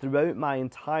fact that throughout my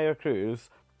entire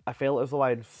cruise, I felt as though I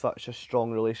had such a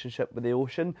strong relationship with the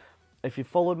ocean. If you've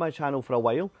followed my channel for a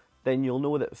while, then you'll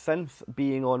know that since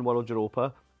being on World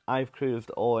Europa, I've cruised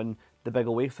on the big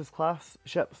Oasis class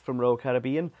ships from Royal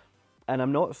Caribbean, and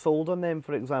I'm not sold on them,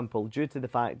 for example, due to the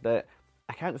fact that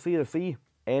I can't see the sea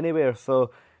anywhere.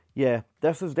 So yeah,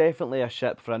 this is definitely a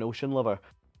ship for an ocean lover.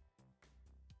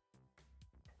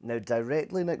 Now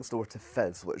directly next door to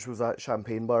Fizz, which was that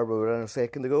champagne bar we were in a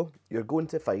second ago, you're going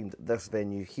to find this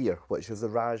venue here, which is the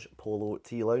Raj Polo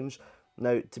Tea Lounge.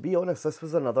 Now to be honest, this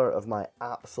was another of my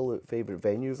absolute favourite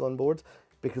venues on board,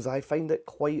 because I find it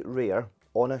quite rare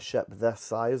on a ship this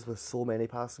size with so many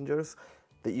passengers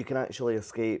that you can actually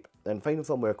escape and find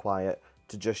somewhere quiet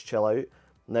to just chill out.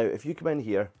 Now if you come in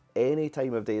here any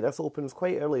time of day, this opens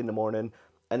quite early in the morning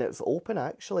and it's open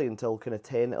actually until kind of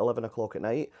 10, 11 o'clock at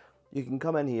night. You can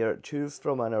come in here, choose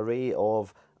from an array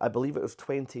of, I believe it was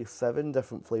 27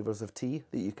 different flavours of tea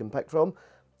that you can pick from.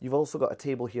 You've also got a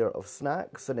table here of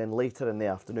snacks, and then later in the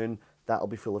afternoon that'll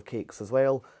be full of cakes as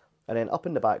well. And then up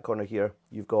in the back corner here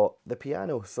you've got the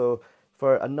piano. So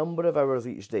for a number of hours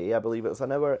each day, I believe it's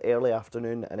an hour early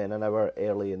afternoon and then an hour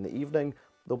early in the evening,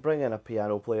 they'll bring in a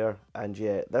piano player, and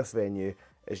yeah, this venue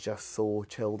is just so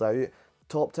chilled out.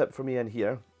 Top tip for me in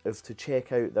here is to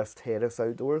check out this terrace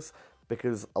outdoors,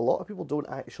 because a lot of people don't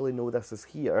actually know this is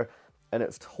here, and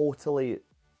it's totally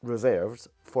reserved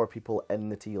for people in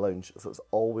the tea lounge, so it's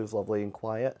always lovely and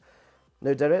quiet.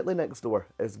 Now directly next door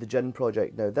is the Gin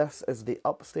Project. Now this is the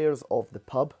upstairs of the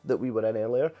pub that we were in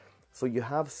earlier, so you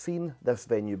have seen this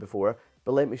venue before,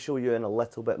 but let me show you in a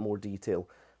little bit more detail.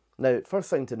 Now first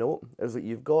thing to note is that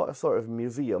you've got a sort of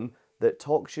museum that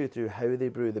talks you through how they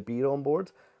brew the beer on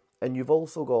board, and you've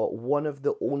also got one of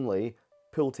the only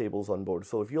pool tables on board.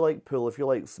 So if you like pool, if you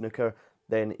like snooker,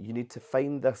 then you need to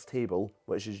find this table,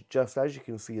 which is just, as you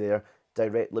can see there,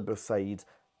 directly beside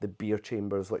the beer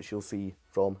chambers, which you'll see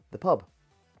from the pub.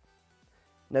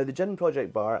 Now the Gin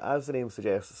Project bar, as the name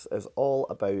suggests, is all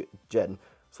about gin.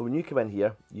 So when you come in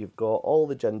here, you've got all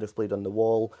the gin displayed on the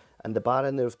wall, and the bar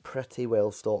in there is pretty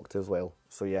well stocked as well.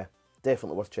 So yeah,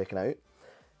 definitely worth checking out.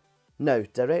 Now,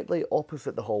 directly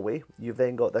opposite the hallway, you've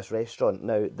then got this restaurant.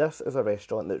 Now, this is a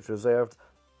restaurant that's reserved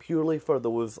purely for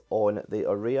those on the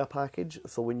Aurea package.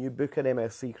 So when you book an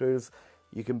MSC cruise,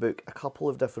 you can book a couple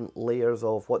of different layers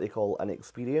of what they call an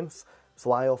experience.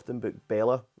 So I often book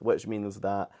Bella, which means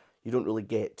that you don't really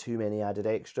get too many added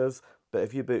extras. But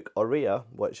if you book Aurea,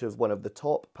 which is one of the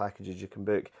top packages you can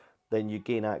book, then you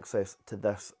gain access to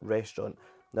this restaurant.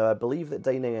 Now, I believe that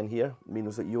dining in here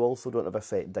means that you also don't have a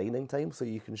set dining time, so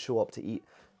you can show up to eat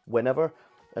whenever.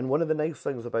 And one of the nice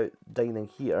things about dining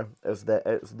here is that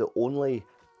it's the only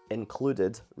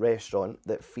included restaurant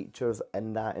that features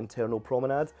in that internal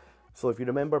promenade. So if you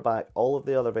remember back, all of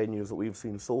the other venues that we've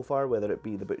seen so far, whether it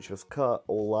be the Butcher's Cut,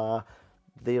 Ola,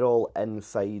 they're all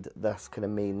inside this kind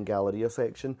of main Galleria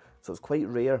section. So it's quite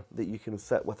rare that you can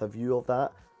sit with a view of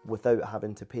that without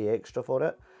having to pay extra for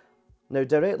it. Now,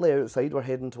 directly outside, we're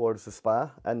heading towards the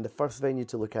spa, and the first venue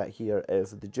to look at here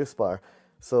is the juice bar.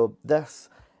 So this,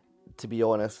 to be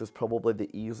honest, is probably the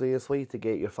easiest way to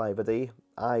get your 5 a day.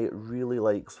 I really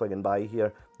like swinging by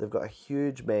here. They've got a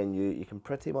huge menu. You can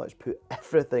pretty much put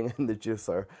everything in the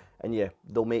juicer, and yeah,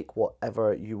 they'll make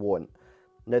whatever you want.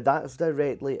 Now, that's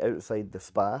directly outside the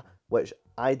spa, which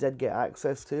I did get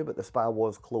access to, but the spa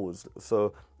was closed.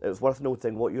 So it's worth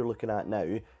noting what you're looking at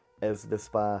now is the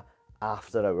spa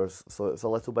after hours, so it's a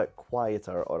little bit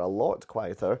quieter, or a lot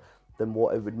quieter than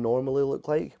what it would normally look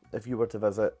like if you were to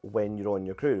visit when you're on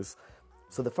your cruise.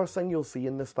 So the first thing you'll see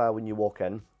in the spa when you walk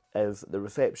in is the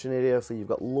reception area. So you've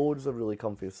got loads of really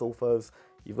comfy sofas,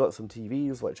 you've got some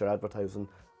TVs which are advertising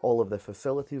all of the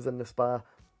facilities in the spa,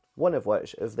 one of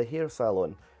which is the hair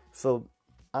salon. So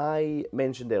I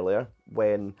mentioned earlier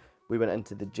when we went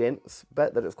into the gents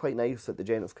bit that it's quite nice that the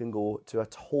gents can go to a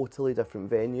totally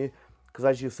different venue. Because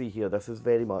as you see here, this is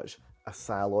very much a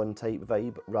salon type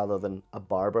vibe rather than a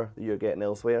barber that you're getting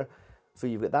elsewhere. So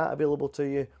you've got that available to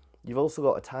you. You've also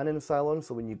got a tanning salon,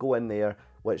 so when you go in there,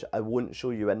 which I won't show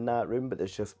you in that room, but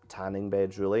it's just tanning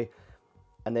beds really.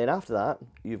 And then after that,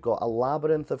 you've got a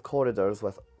labyrinth of corridors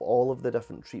with all of the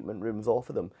different treatment rooms off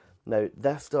of them. Now,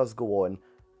 this does go on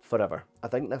forever. I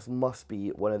think this must be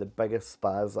one of the biggest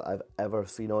spas that I've ever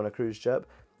seen on a cruise ship,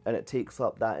 and it takes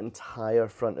up that entire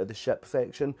front of the ship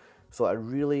section. So a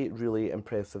really, really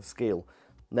impressive scale.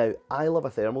 Now, I love a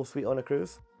thermal suite on a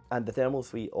cruise, and the thermal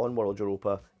suite on World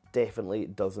Europa definitely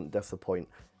doesn't disappoint.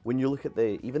 When you look at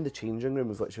even the changing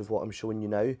rooms, which is what I'm showing you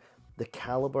now, the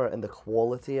calibre and the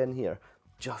quality in here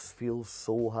just feels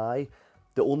so high.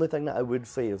 The only thing that I would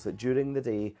say is that during the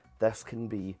day, this can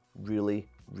be really,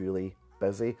 really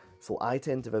busy. So I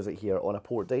tend to visit here on a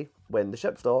port day when the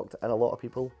ship's docked and a lot of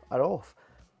people are off.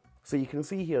 So you can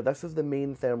see here, this is the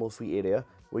main thermal suite area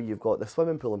where you've got the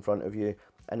swimming pool in front of you,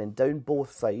 and then down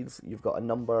both sides you've got a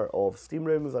number of steam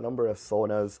rooms, a number of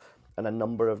saunas, and a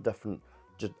number of different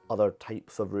just other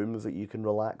types of rooms that you can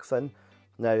relax in.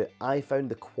 Now, I found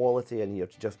the quality in here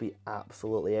to just be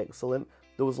absolutely excellent.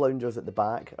 Those loungers at the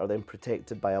back are then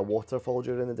protected by a waterfall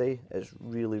during the day. It's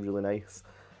really, really nice.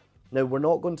 Now, we're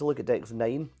not going to look at decks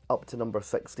 9 up to number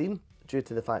 16, due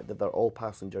to the fact that they're all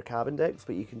passenger cabin decks,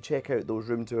 but you can check out those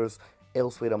room tours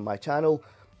elsewhere on my channel,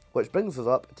 which brings us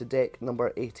up to deck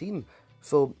number 18.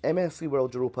 So MSC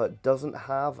World Europa doesn't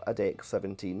have a deck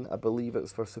 17, I believe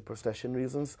it's for superstition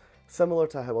reasons, similar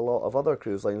to how a lot of other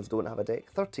cruise lines don't have a deck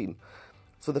 13.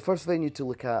 So the first venue to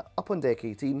look at up on deck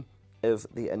 18 is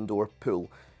the indoor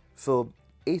pool. So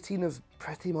 18 is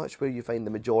pretty much where you find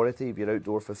the majority of your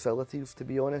outdoor facilities, to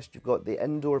be honest. You've got the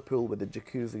indoor pool with the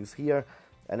jacuzzis here,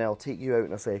 and I'll take you out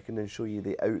in a second and show you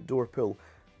the outdoor pool.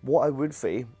 What I would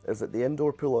say is that the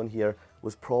indoor pool on here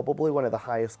was probably one of the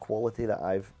highest quality that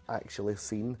I've actually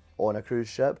seen on a cruise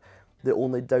ship. The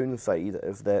only downside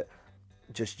is that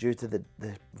just due to the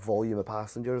volume of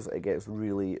passengers, it gets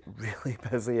really, really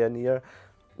busy in here.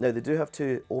 Now, they do have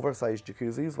 2 oversized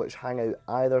jacuzzis which hang out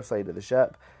either side of the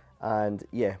ship, and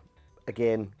yeah,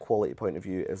 again, quality point of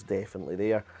view is definitely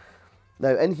there.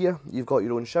 Now, in here, you've got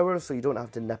your own showers, so you don't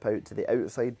have to nip out to the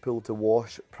outside pool to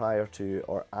wash prior to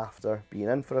or after being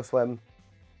in for a swim.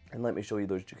 And let me show you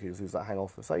those jacuzzis that hang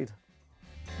off the side.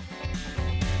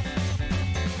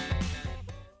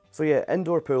 So yeah,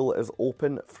 indoor pool is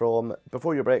open from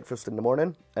before your breakfast in the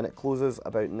morning, and it closes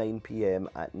about 9 PM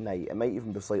at night. It might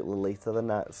even be slightly later than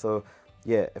that, so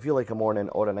yeah, if you like a morning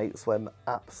or a night swim,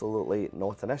 absolutely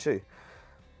not an issue.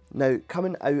 Now,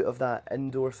 coming out of that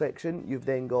indoor section, you've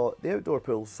then got the outdoor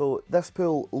pool. So this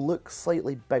pool looks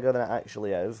slightly bigger than it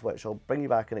actually is, which I'll bring you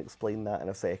back and explain that in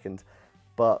a second.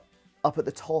 But up at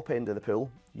the top end of the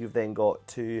pool, you've then got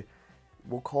two,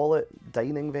 we'll call it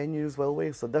dining venues, will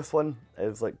we? So this one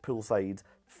is like poolside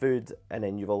food, and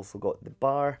then you've also got the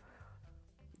bar.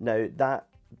 Now that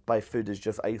by food is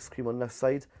just ice cream on this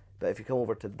side, but if you come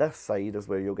over to this side is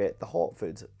where you'll get the hot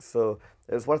food. So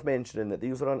it's worth mentioning that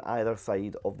these are on either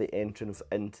side of the entrance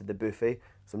into the buffet.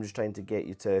 So I'm just trying to get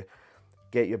you to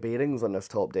get your bearings on this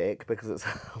top deck because it's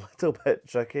a little bit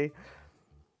tricky.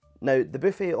 Now the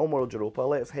buffet on World Europa,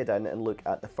 let's head in and look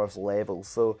at the first level.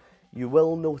 So you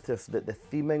will notice that the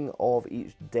theming of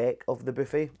each deck of the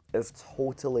buffet is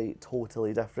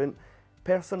totally different.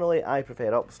 Personally, I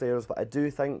prefer upstairs, but I do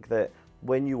think that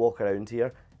when you walk around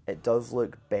here, it does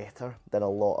look better than a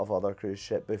lot of other cruise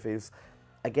ship buffets.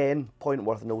 Again, point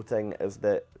worth noting is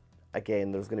that,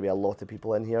 again, there's going to be a lot of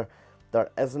people in here.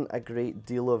 There isn't a great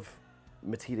deal of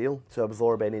material to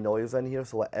absorb any noise in here,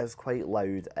 so it is quite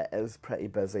loud, it is pretty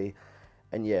busy.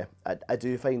 And yeah, I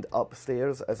do find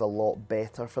upstairs is a lot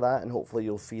better for that, and hopefully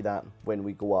you'll see that when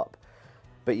we go up.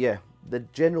 But yeah, the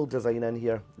general design in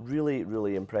here,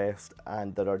 really impressed,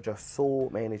 and there are just so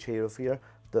many chairs here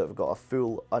that have got a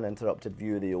full uninterrupted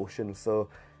view of the ocean. So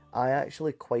I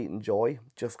actually quite enjoy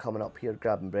just coming up here,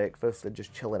 grabbing breakfast and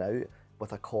just chilling out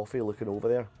with a coffee looking over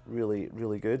there.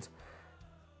 Really good.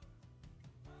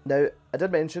 Now, I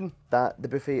did mention that the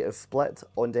buffet is split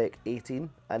on deck 18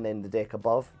 and then the deck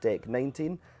above, deck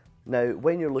 19. Now,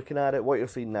 when you're looking at it, what you're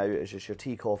seeing now is just your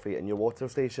tea, coffee and your water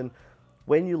station.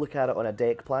 When you look at it on a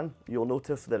deck plan, you'll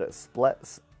notice that it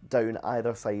splits down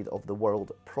either side of the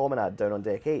World Promenade down on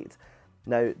deck 8.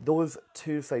 Now, those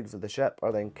two sides of the ship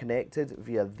are then connected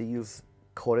via these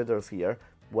corridors here,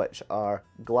 which are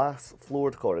glass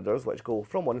floored corridors which go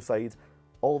from one side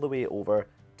all the way over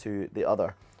to the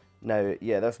other. Now,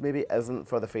 yeah, this maybe isn't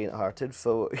for the faint-hearted,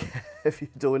 so if you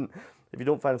don't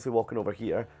fancy walking over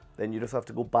here, then you just have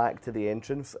to go back to the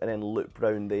entrance and then loop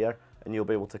round there, and you'll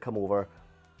be able to come over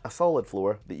a solid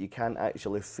floor that you can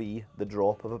actually see the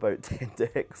drop of about 10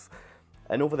 decks.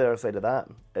 And over the other side of that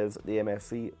is the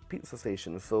MSC pizza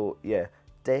station, so yeah,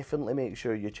 definitely make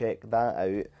sure you check that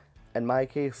out, in my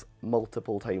case,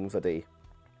 multiple times a day.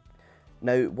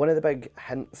 Now, one of the big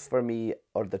hints for me,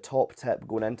 or the top tip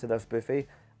going into this buffet,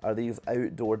 are these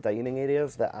outdoor dining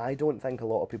areas that I don't think a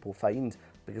lot of people find,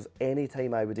 because any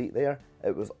time I would eat there,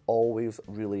 it was always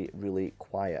really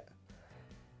quiet.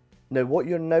 Now, what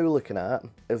you're now looking at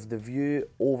is the view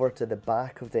over to the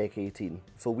back of deck 18.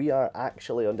 So we are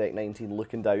actually on deck 19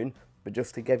 looking down, but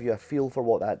just to give you a feel for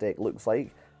what that deck looks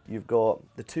like, you've got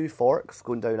the two forks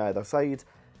going down either side,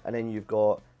 and then you've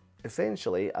got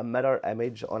essentially a mirror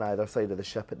image on either side of the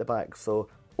ship at the back. So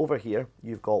over here,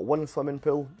 you've got one swimming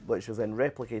pool, which is then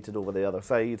replicated over the other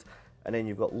side, and then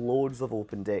you've got loads of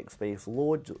open deck space,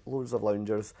 loads of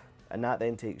loungers, and that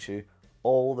then takes you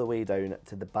all the way down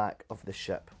to the back of the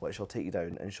ship, which I'll take you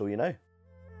down and show you now.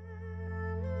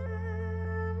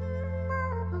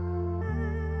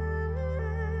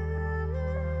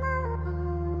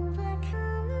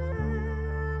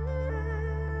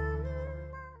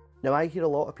 Now, I hear a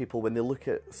lot of people, when they look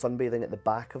at sunbathing at the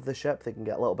back of the ship, they can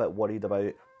get a little bit worried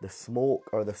about the smoke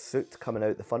or the soot coming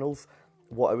out the funnels.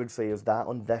 What I would say is that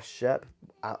on this ship,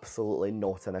 absolutely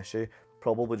not an issue,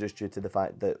 probably just due to the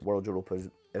fact that World Europa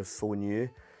is so new.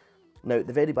 Now, at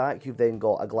the very back, you've then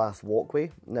got a glass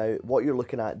walkway. Now, what you're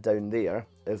looking at down there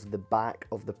is the back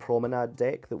of the promenade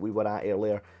deck that we were at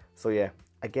earlier. So yeah,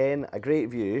 again, a great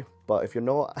view, but if you're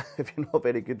not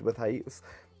very good with heights,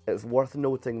 it's worth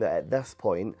noting that at this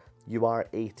point, you are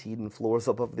 18 floors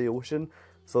above the ocean.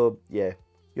 So yeah,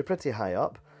 you're pretty high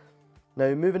up.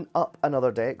 Now, moving up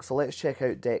another deck, so let's check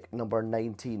out deck number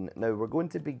 19. Now, we're going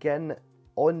to begin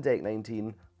on deck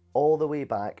 19 all the way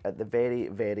back at the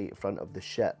very front of the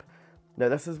ship. Now,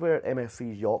 this is where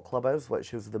MSC's Yacht Club is,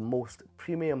 which is the most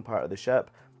premium part of the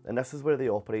ship, and this is where they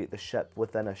operate the ship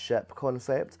within a ship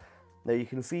concept. Now, you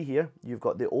can see here, you've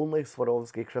got the only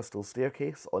Swarovski crystal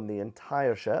staircase on the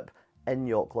entire ship in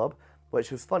Yacht Club,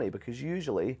 which is funny because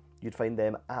usually you'd find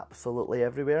them absolutely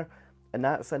everywhere, and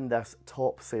that's in this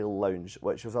top sail lounge,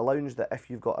 which is a lounge that if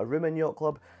you've got a room in Yacht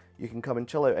Club, you can come and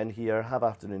chill out in here, have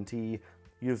afternoon tea,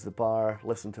 use the bar,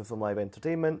 listen to some live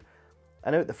entertainment.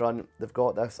 And out the front, they've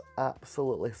got this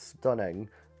absolutely stunning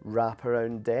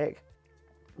wraparound deck.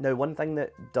 Now, one thing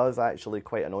that does actually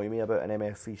quite annoy me about an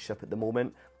MSC ship at the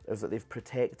moment is that they've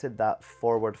protected that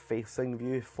forward-facing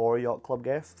view for Yacht Club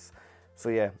guests. So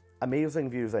yeah, amazing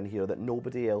views in here that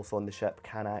nobody else on the ship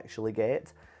can actually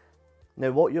get. Now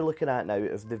what you're looking at now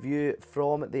is the view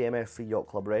from the MSC Yacht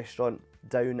Club restaurant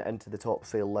down into the top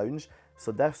sail lounge.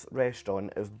 So this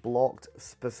restaurant is blocked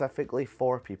specifically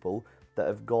for people that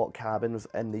have got cabins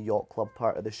in the yacht club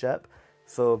part of the ship.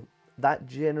 So that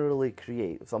generally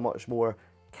creates a much more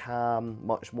calm,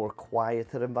 much more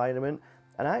quieter environment.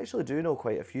 And I actually do know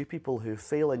quite a few people who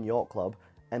sail in yacht club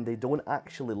and they don't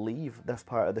actually leave this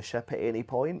part of the ship at any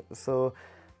point. So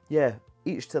yeah,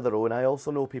 each to their own. I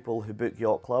also know people who book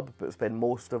yacht club but spend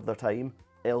most of their time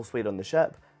elsewhere on the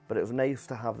ship, but it's nice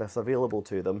to have this available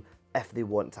to them if they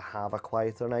want to have a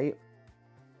quieter night.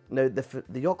 Now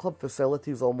the yacht club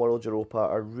facilities on World Europa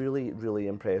are really, really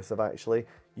impressive actually.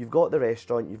 You've got the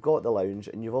restaurant, you've got the lounge,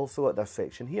 and you've also got this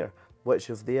section here, which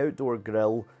is the outdoor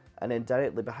grill, and then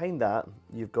directly behind that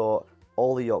you've got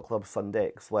all the yacht club sun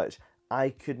decks, which I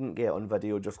couldn't get on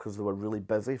video just because they were really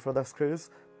busy for this cruise,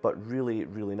 but really,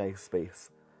 really nice space.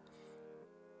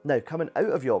 Now coming out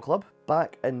of yacht club,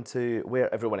 back into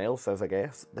where everyone else is I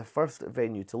guess, the first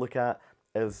venue to look at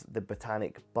is the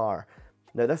Botanic Bar.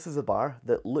 Now this is a bar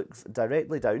that looks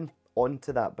directly down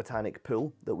onto that Botanic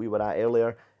pool that we were at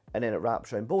earlier, and then it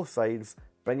wraps around both sides,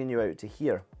 bringing you out to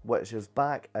here, which is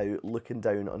back out looking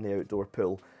down on the outdoor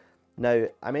pool. Now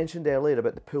I mentioned earlier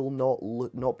about the pool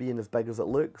not being as big as it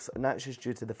looks, and that's just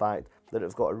due to the fact that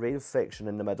it's got a raised section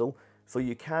in the middle, so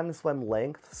you can swim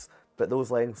lengths, but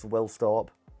those lengths will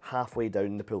stop halfway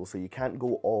down the pool, so you can't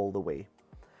go all the way.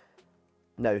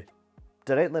 Now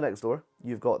directly next door,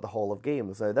 you've got the Hall of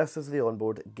Games. Now this is the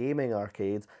onboard gaming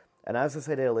arcade, and as I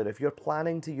said earlier, if you're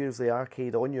planning to use the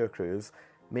arcade on your cruise,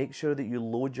 make sure that you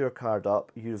load your card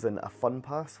up using a fun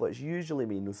pass, which usually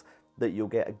means that you'll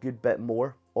get a good bit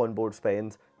more onboard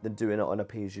spend than doing it on a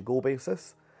pay-as-you-go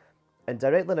basis. And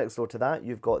directly next door to that,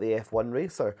 you've got the F1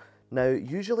 racer. Now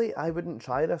usually I wouldn't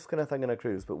try this kind of thing on a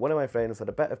cruise, but one of my friends had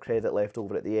a bit of credit left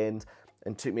over at the end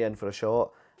and took me in for a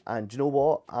shot, and do you know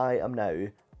what? I am now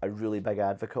a really big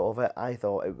advocate of it. I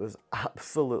thought it was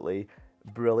absolutely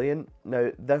brilliant.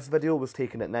 Now this video was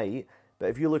taken at night, but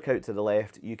if you look out to the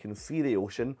left you can see the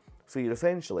ocean, so you're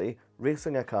essentially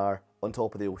racing a car on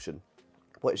top of the ocean,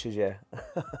 which is, yeah,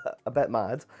 a bit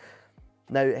mad.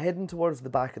 Now heading towards the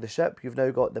back of the ship, you've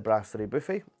now got the brasserie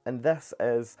buffet, and this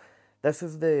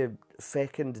is the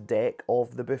second deck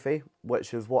of the buffet,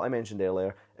 which is what I mentioned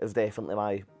earlier is definitely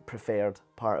my preferred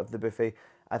part of the buffet.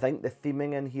 I think the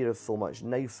theming in here is so much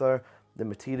nicer, the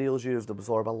materials used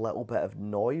absorb a little bit of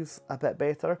noise a bit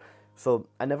better, so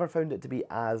I never found it to be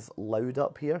as loud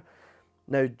up here.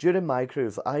 Now during my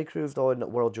cruise, I cruised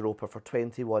on World Europa for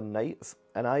 21 nights,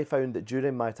 and I found that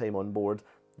during my time on board,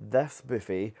 this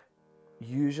buffet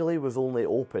usually was only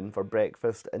open for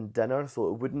breakfast and dinner, so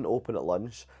it wouldn't open at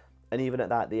lunch, and even at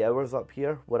that the hours up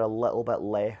here were a little bit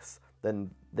less than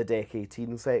the Deck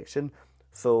 18 section,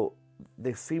 so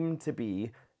they seem to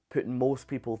be putting most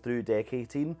people through Deck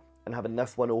 18 and having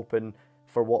this one open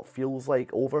for what feels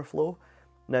like overflow.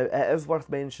 Now it is worth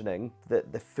mentioning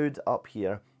that the food up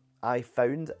here, I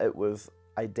found it was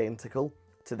identical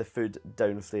to the food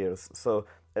downstairs, so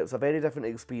it's a very different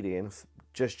experience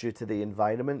just due to the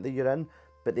environment that you're in,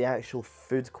 but the actual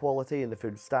food quality and the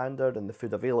food standard and the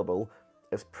food available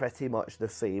is pretty much the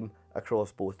same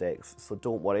across both decks, so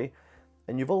don't worry.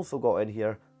 And you've also got in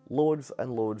here loads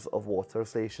and loads of water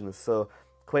stations, so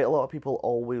quite a lot of people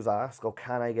always ask, oh,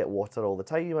 can I get water all the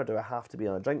time, or do I have to be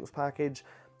on a drinks package?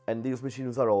 And these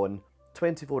machines are on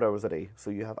 24 hours a day, so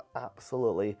you have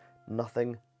absolutely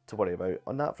nothing to worry about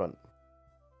on that front.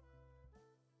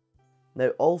 Now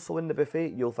also in the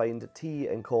buffet you'll find tea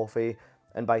and coffee,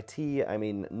 and by tea I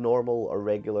mean normal or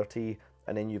regular tea,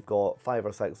 and then you've got 5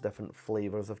 or 6 different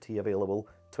flavours of tea available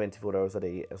 24 hours a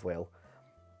day as well.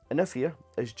 And this here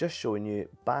is just showing you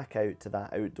back out to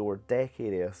that outdoor deck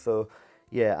area, so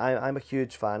yeah, I'm a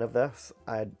huge fan of this.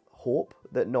 I hope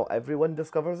that not everyone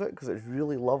discovers it, because it's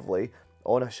really lovely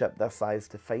on a ship this size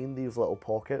to find these little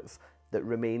pockets that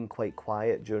remain quite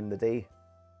quiet during the day.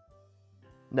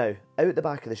 Now, out the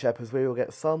back of the ship is where you'll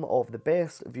get some of the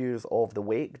best views of the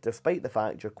wake, despite the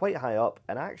fact you're quite high up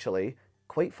and actually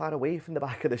quite far away from the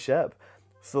back of the ship.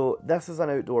 So this is an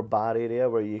outdoor bar area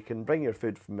where you can bring your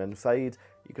food from inside,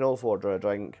 you can also order a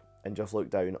drink and just look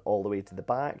down all the way to the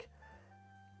back.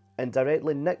 And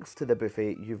directly next to the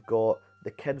buffet you've got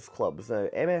the kids clubs. Now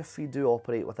MSC do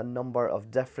operate with a number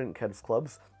of different kids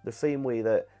clubs, the same way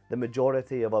that the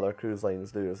majority of other cruise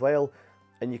lines do as well,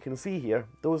 and you can see here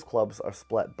those clubs are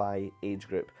split by age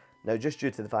group. Now just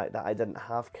due to the fact that I didn't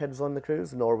have kids on the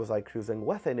cruise, nor was I cruising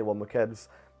with anyone with kids,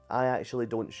 I actually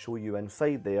don't show you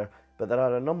inside there, but there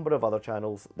are a number of other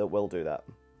channels that will do that.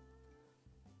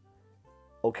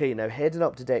 Okay, now heading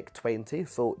up to deck 20,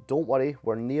 so don't worry,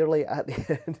 we're nearly at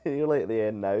the end, nearly at the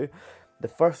end now. The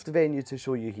first venue to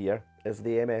show you here is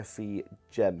the MSC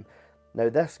gym. Now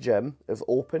this gym is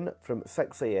open from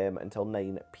 6 AM until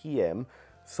 9 PM,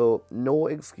 so no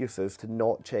excuses to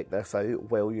not check this out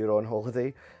while you're on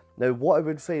holiday. Now what I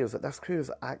would say is that this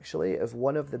cruise actually is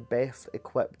one of the best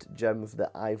equipped gyms that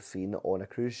I've seen on a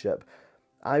cruise ship.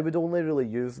 I would only really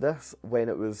use this when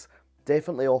it was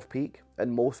definitely off peak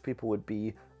and most people would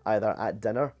be either at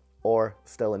dinner or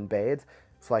still in bed,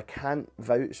 so I can't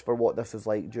vouch for what this is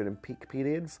like during peak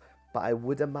periods, but I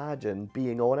would imagine,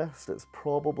 being honest, it's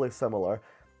probably similar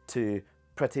to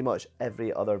pretty much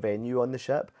every other venue on the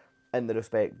ship, in the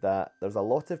respect that there's a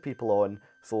lot of people on,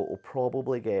 so it'll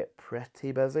probably get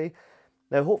pretty busy.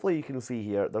 Now hopefully you can see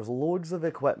here, there's loads of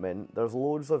equipment, there's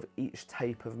loads of each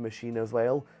type of machine as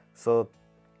well, so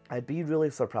I'd be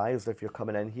really surprised if you're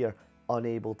coming in here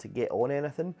unable to get on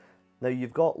anything. Now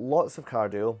you've got lots of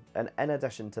cardio, and in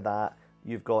addition to that,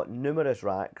 you've got numerous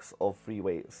racks of free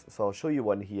weights. So I'll show you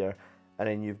one here, and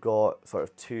then you've got sort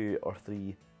of 2 or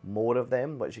 3 more of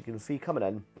them, which you can see coming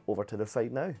in over to the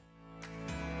side now.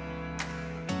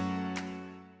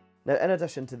 Now in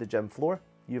addition to the gym floor,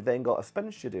 you've then got a spin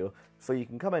studio. So you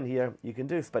can come in here, you can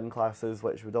do spin classes,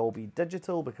 which would all be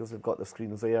digital because we've got the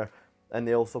screens there, and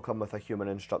they also come with a human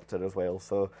instructor as well.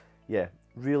 So yeah,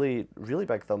 really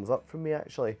big thumbs up from me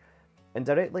actually. And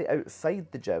directly outside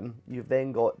the gym, you've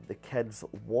then got the kids'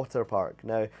 water park.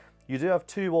 Now, you do have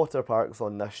 2 water parks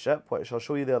on this ship, which I'll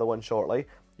show you the other one shortly.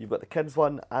 You've got the kids'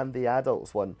 one and the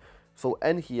adults one. So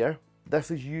in here, this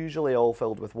is usually all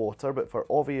filled with water, but for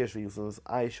obvious reasons,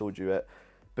 I showed you it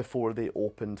before they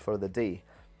opened for the day.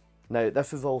 Now,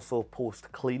 this is also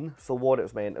post-clean, so what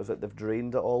it's meant is that they've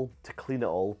drained it all to clean it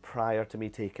all prior to me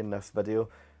taking this video.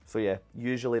 So yeah,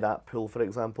 usually that pool, for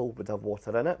example, would have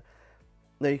water in it.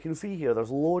 Now you can see here, there's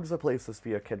loads of places for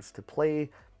your kids to play.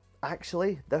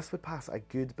 Actually, this would pass a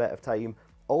good bit of time.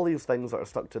 All these things that are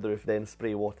stuck to the roof then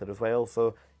spray water as well,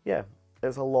 so yeah,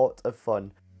 it's a lot of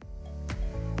fun.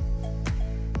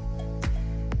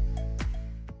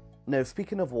 Now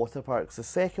speaking of water parks, the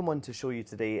second one to show you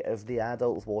today is the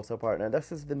adults water park. Now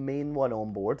this is the main one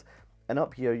on board, and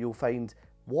up here you'll find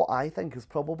what I think is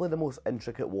probably the most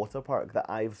intricate water park that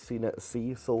I've seen at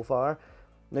sea so far.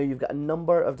 Now you've got a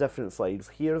number of different slides.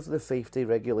 Here's the safety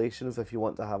regulations if you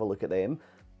want to have a look at them.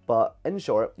 But in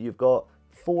short, you've got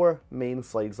 4 main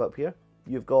slides up here.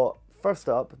 You've got, first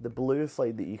up, the blue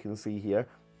slide that you can see here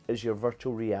is your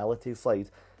virtual reality slide.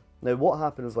 Now what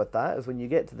happens with that is when you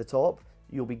get to the top,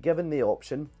 you'll be given the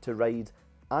option to ride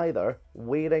either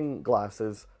wearing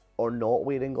glasses or not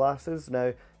wearing glasses.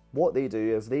 Now what they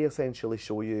do is they essentially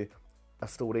show you a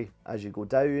story as you go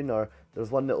down, or there's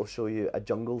one that will show you a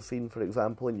jungle scene, for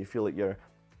example, and you feel like you're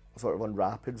sort of on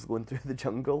rapids going through the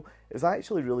jungle. It's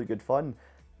actually really good fun.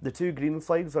 The 2 green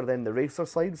slides are then the racer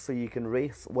slides, so you can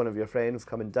race one of your friends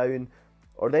coming down,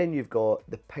 or then you've got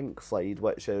the pink slide,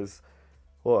 which is,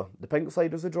 oh, the pink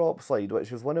slide is a drop slide,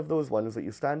 which is one of those ones that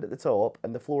you stand at the top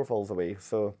and the floor falls away,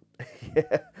 so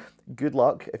yeah, good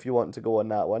luck if you want to go on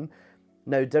that one.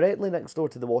 Now directly next door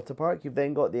to the water park, you've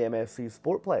then got the MSC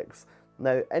Sportplex.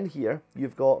 Now in here,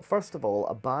 you've got, first of all,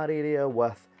 a bar area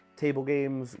with table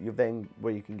games, you've then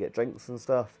where you can get drinks and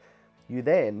stuff. You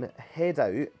then head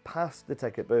out past the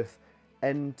ticket booth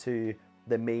into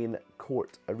the main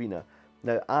court arena.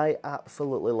 Now I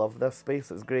absolutely love this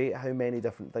space, it's great how many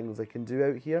different things they can do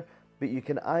out here, but you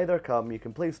can either come, you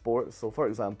can play sports, so for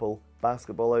example,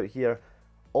 basketball out here,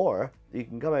 or you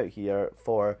can come out here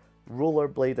for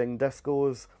rollerblading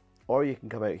discos, or you can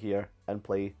come out here and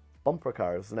play bumper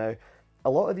cars. Now, a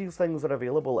lot of these things are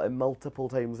available at multiple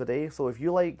times a day, so if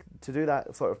you like to do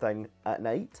that sort of thing at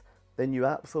night, then you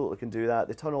absolutely can do that.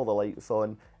 They turn all the lights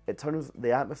on,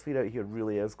 the atmosphere out here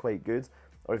really is quite good,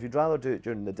 or if you'd rather do it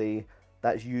during the day,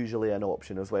 that's usually an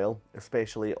option as well,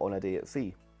 especially on a day at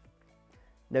sea.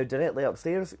 Now directly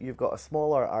upstairs, you've got a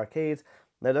smaller arcade.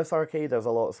 Now this arcade is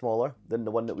a lot smaller than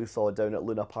the one that we saw down at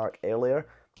Luna Park earlier,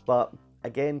 but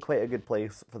again, quite a good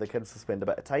place for the kids to spend a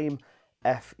bit of time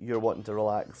if you're wanting to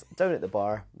relax down at the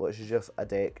bar, which is just a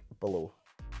deck below.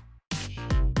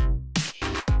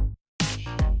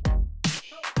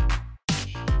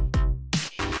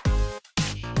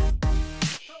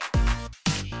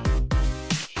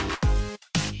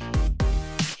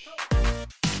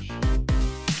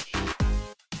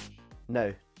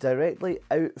 Now, directly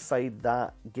outside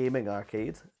that gaming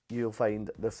arcade, you'll find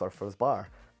the Surfers Bar.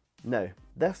 Now,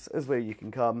 this is where you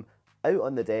can come out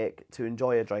on the deck to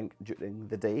enjoy a drink during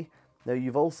the day. Now,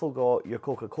 you've also got your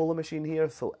Coca-Cola machine here,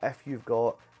 so if you've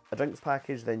got a drinks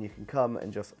package, then you can come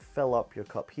and just fill up your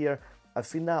cup here. I've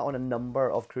seen that on a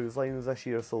number of cruise lines this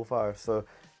year so far, so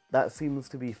that seems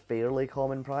to be fairly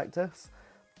common practice.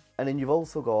 And then you've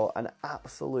also got an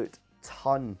absolute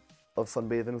ton of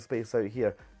sunbathing space out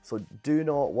here, so do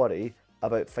not worry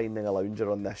about finding a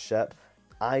lounger on this ship.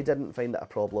 I didn't find it a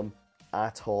problem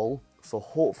at all, so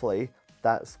hopefully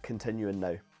that's continuing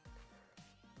now.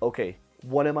 Okay,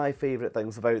 one of my favourite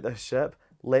things about this ship,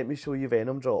 let me show you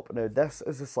Venom Drop. Now this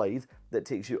is a slide that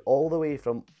takes you all the way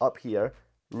from up here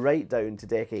right down to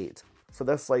deck 8. So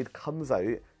this slide comes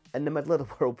out in the middle of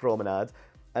the World Promenade,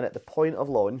 and at the point of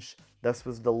launch, this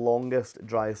was the longest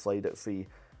dry slide at sea.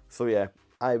 So yeah,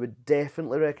 I would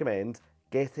definitely recommend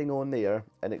getting on there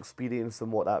and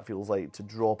experiencing what that feels like to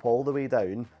drop all the way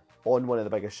down on one of the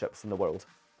biggest ships in the world.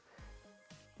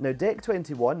 Now deck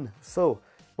 21, so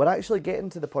we're actually getting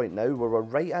to the point now where we're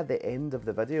right at the end of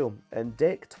the video, and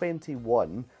deck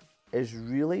 21 is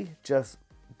really just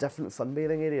different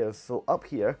sunbathing areas. So up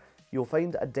here, you'll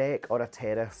find a deck or a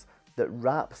terrace that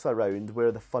wraps around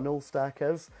where the funnel stack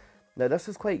is. Now this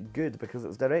is quite good because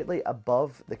it's directly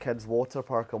above the kids' water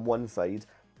park on one side,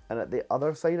 and at the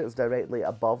other side it's directly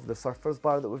above the surfers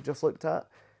bar that we've just looked at.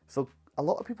 So a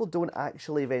lot of people don't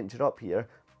actually venture up here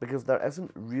because there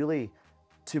isn't really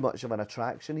too much of an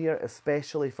attraction here,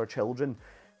 especially for children.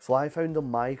 So I found on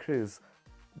my cruise,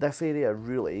 this area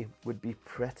really would be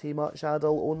pretty much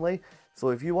adult only. So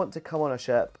if you want to come on a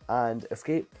ship and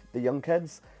escape the young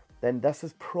kids, then this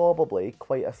is probably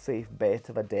quite a safe bet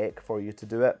of a deck for you to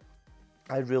do it.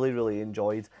 I really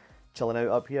enjoyed chilling out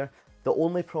up here. The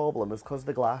only problem is because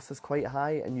the glass is quite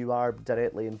high and you are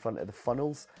directly in front of the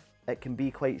funnels, it can be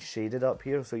quite shaded up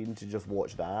here, so you need to just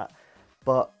watch that.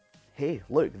 But hey,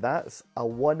 look, that's a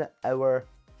 1 hour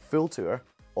full tour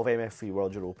of MSC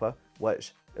World Europa,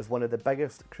 which is one of the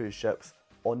biggest cruise ships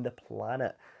on the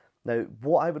planet. Now,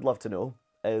 what I would love to know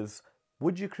is,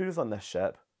 would you cruise on this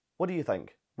ship? What do you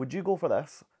think? Would you go for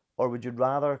this, or would you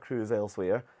rather cruise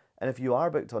elsewhere? And if you are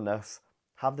booked on this,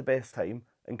 have the best time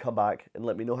and come back and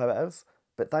let me know how it is.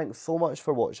 But thanks so much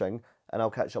for watching, and I'll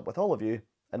catch up with all of you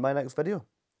in my next video.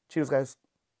 Cheers guys,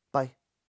 bye.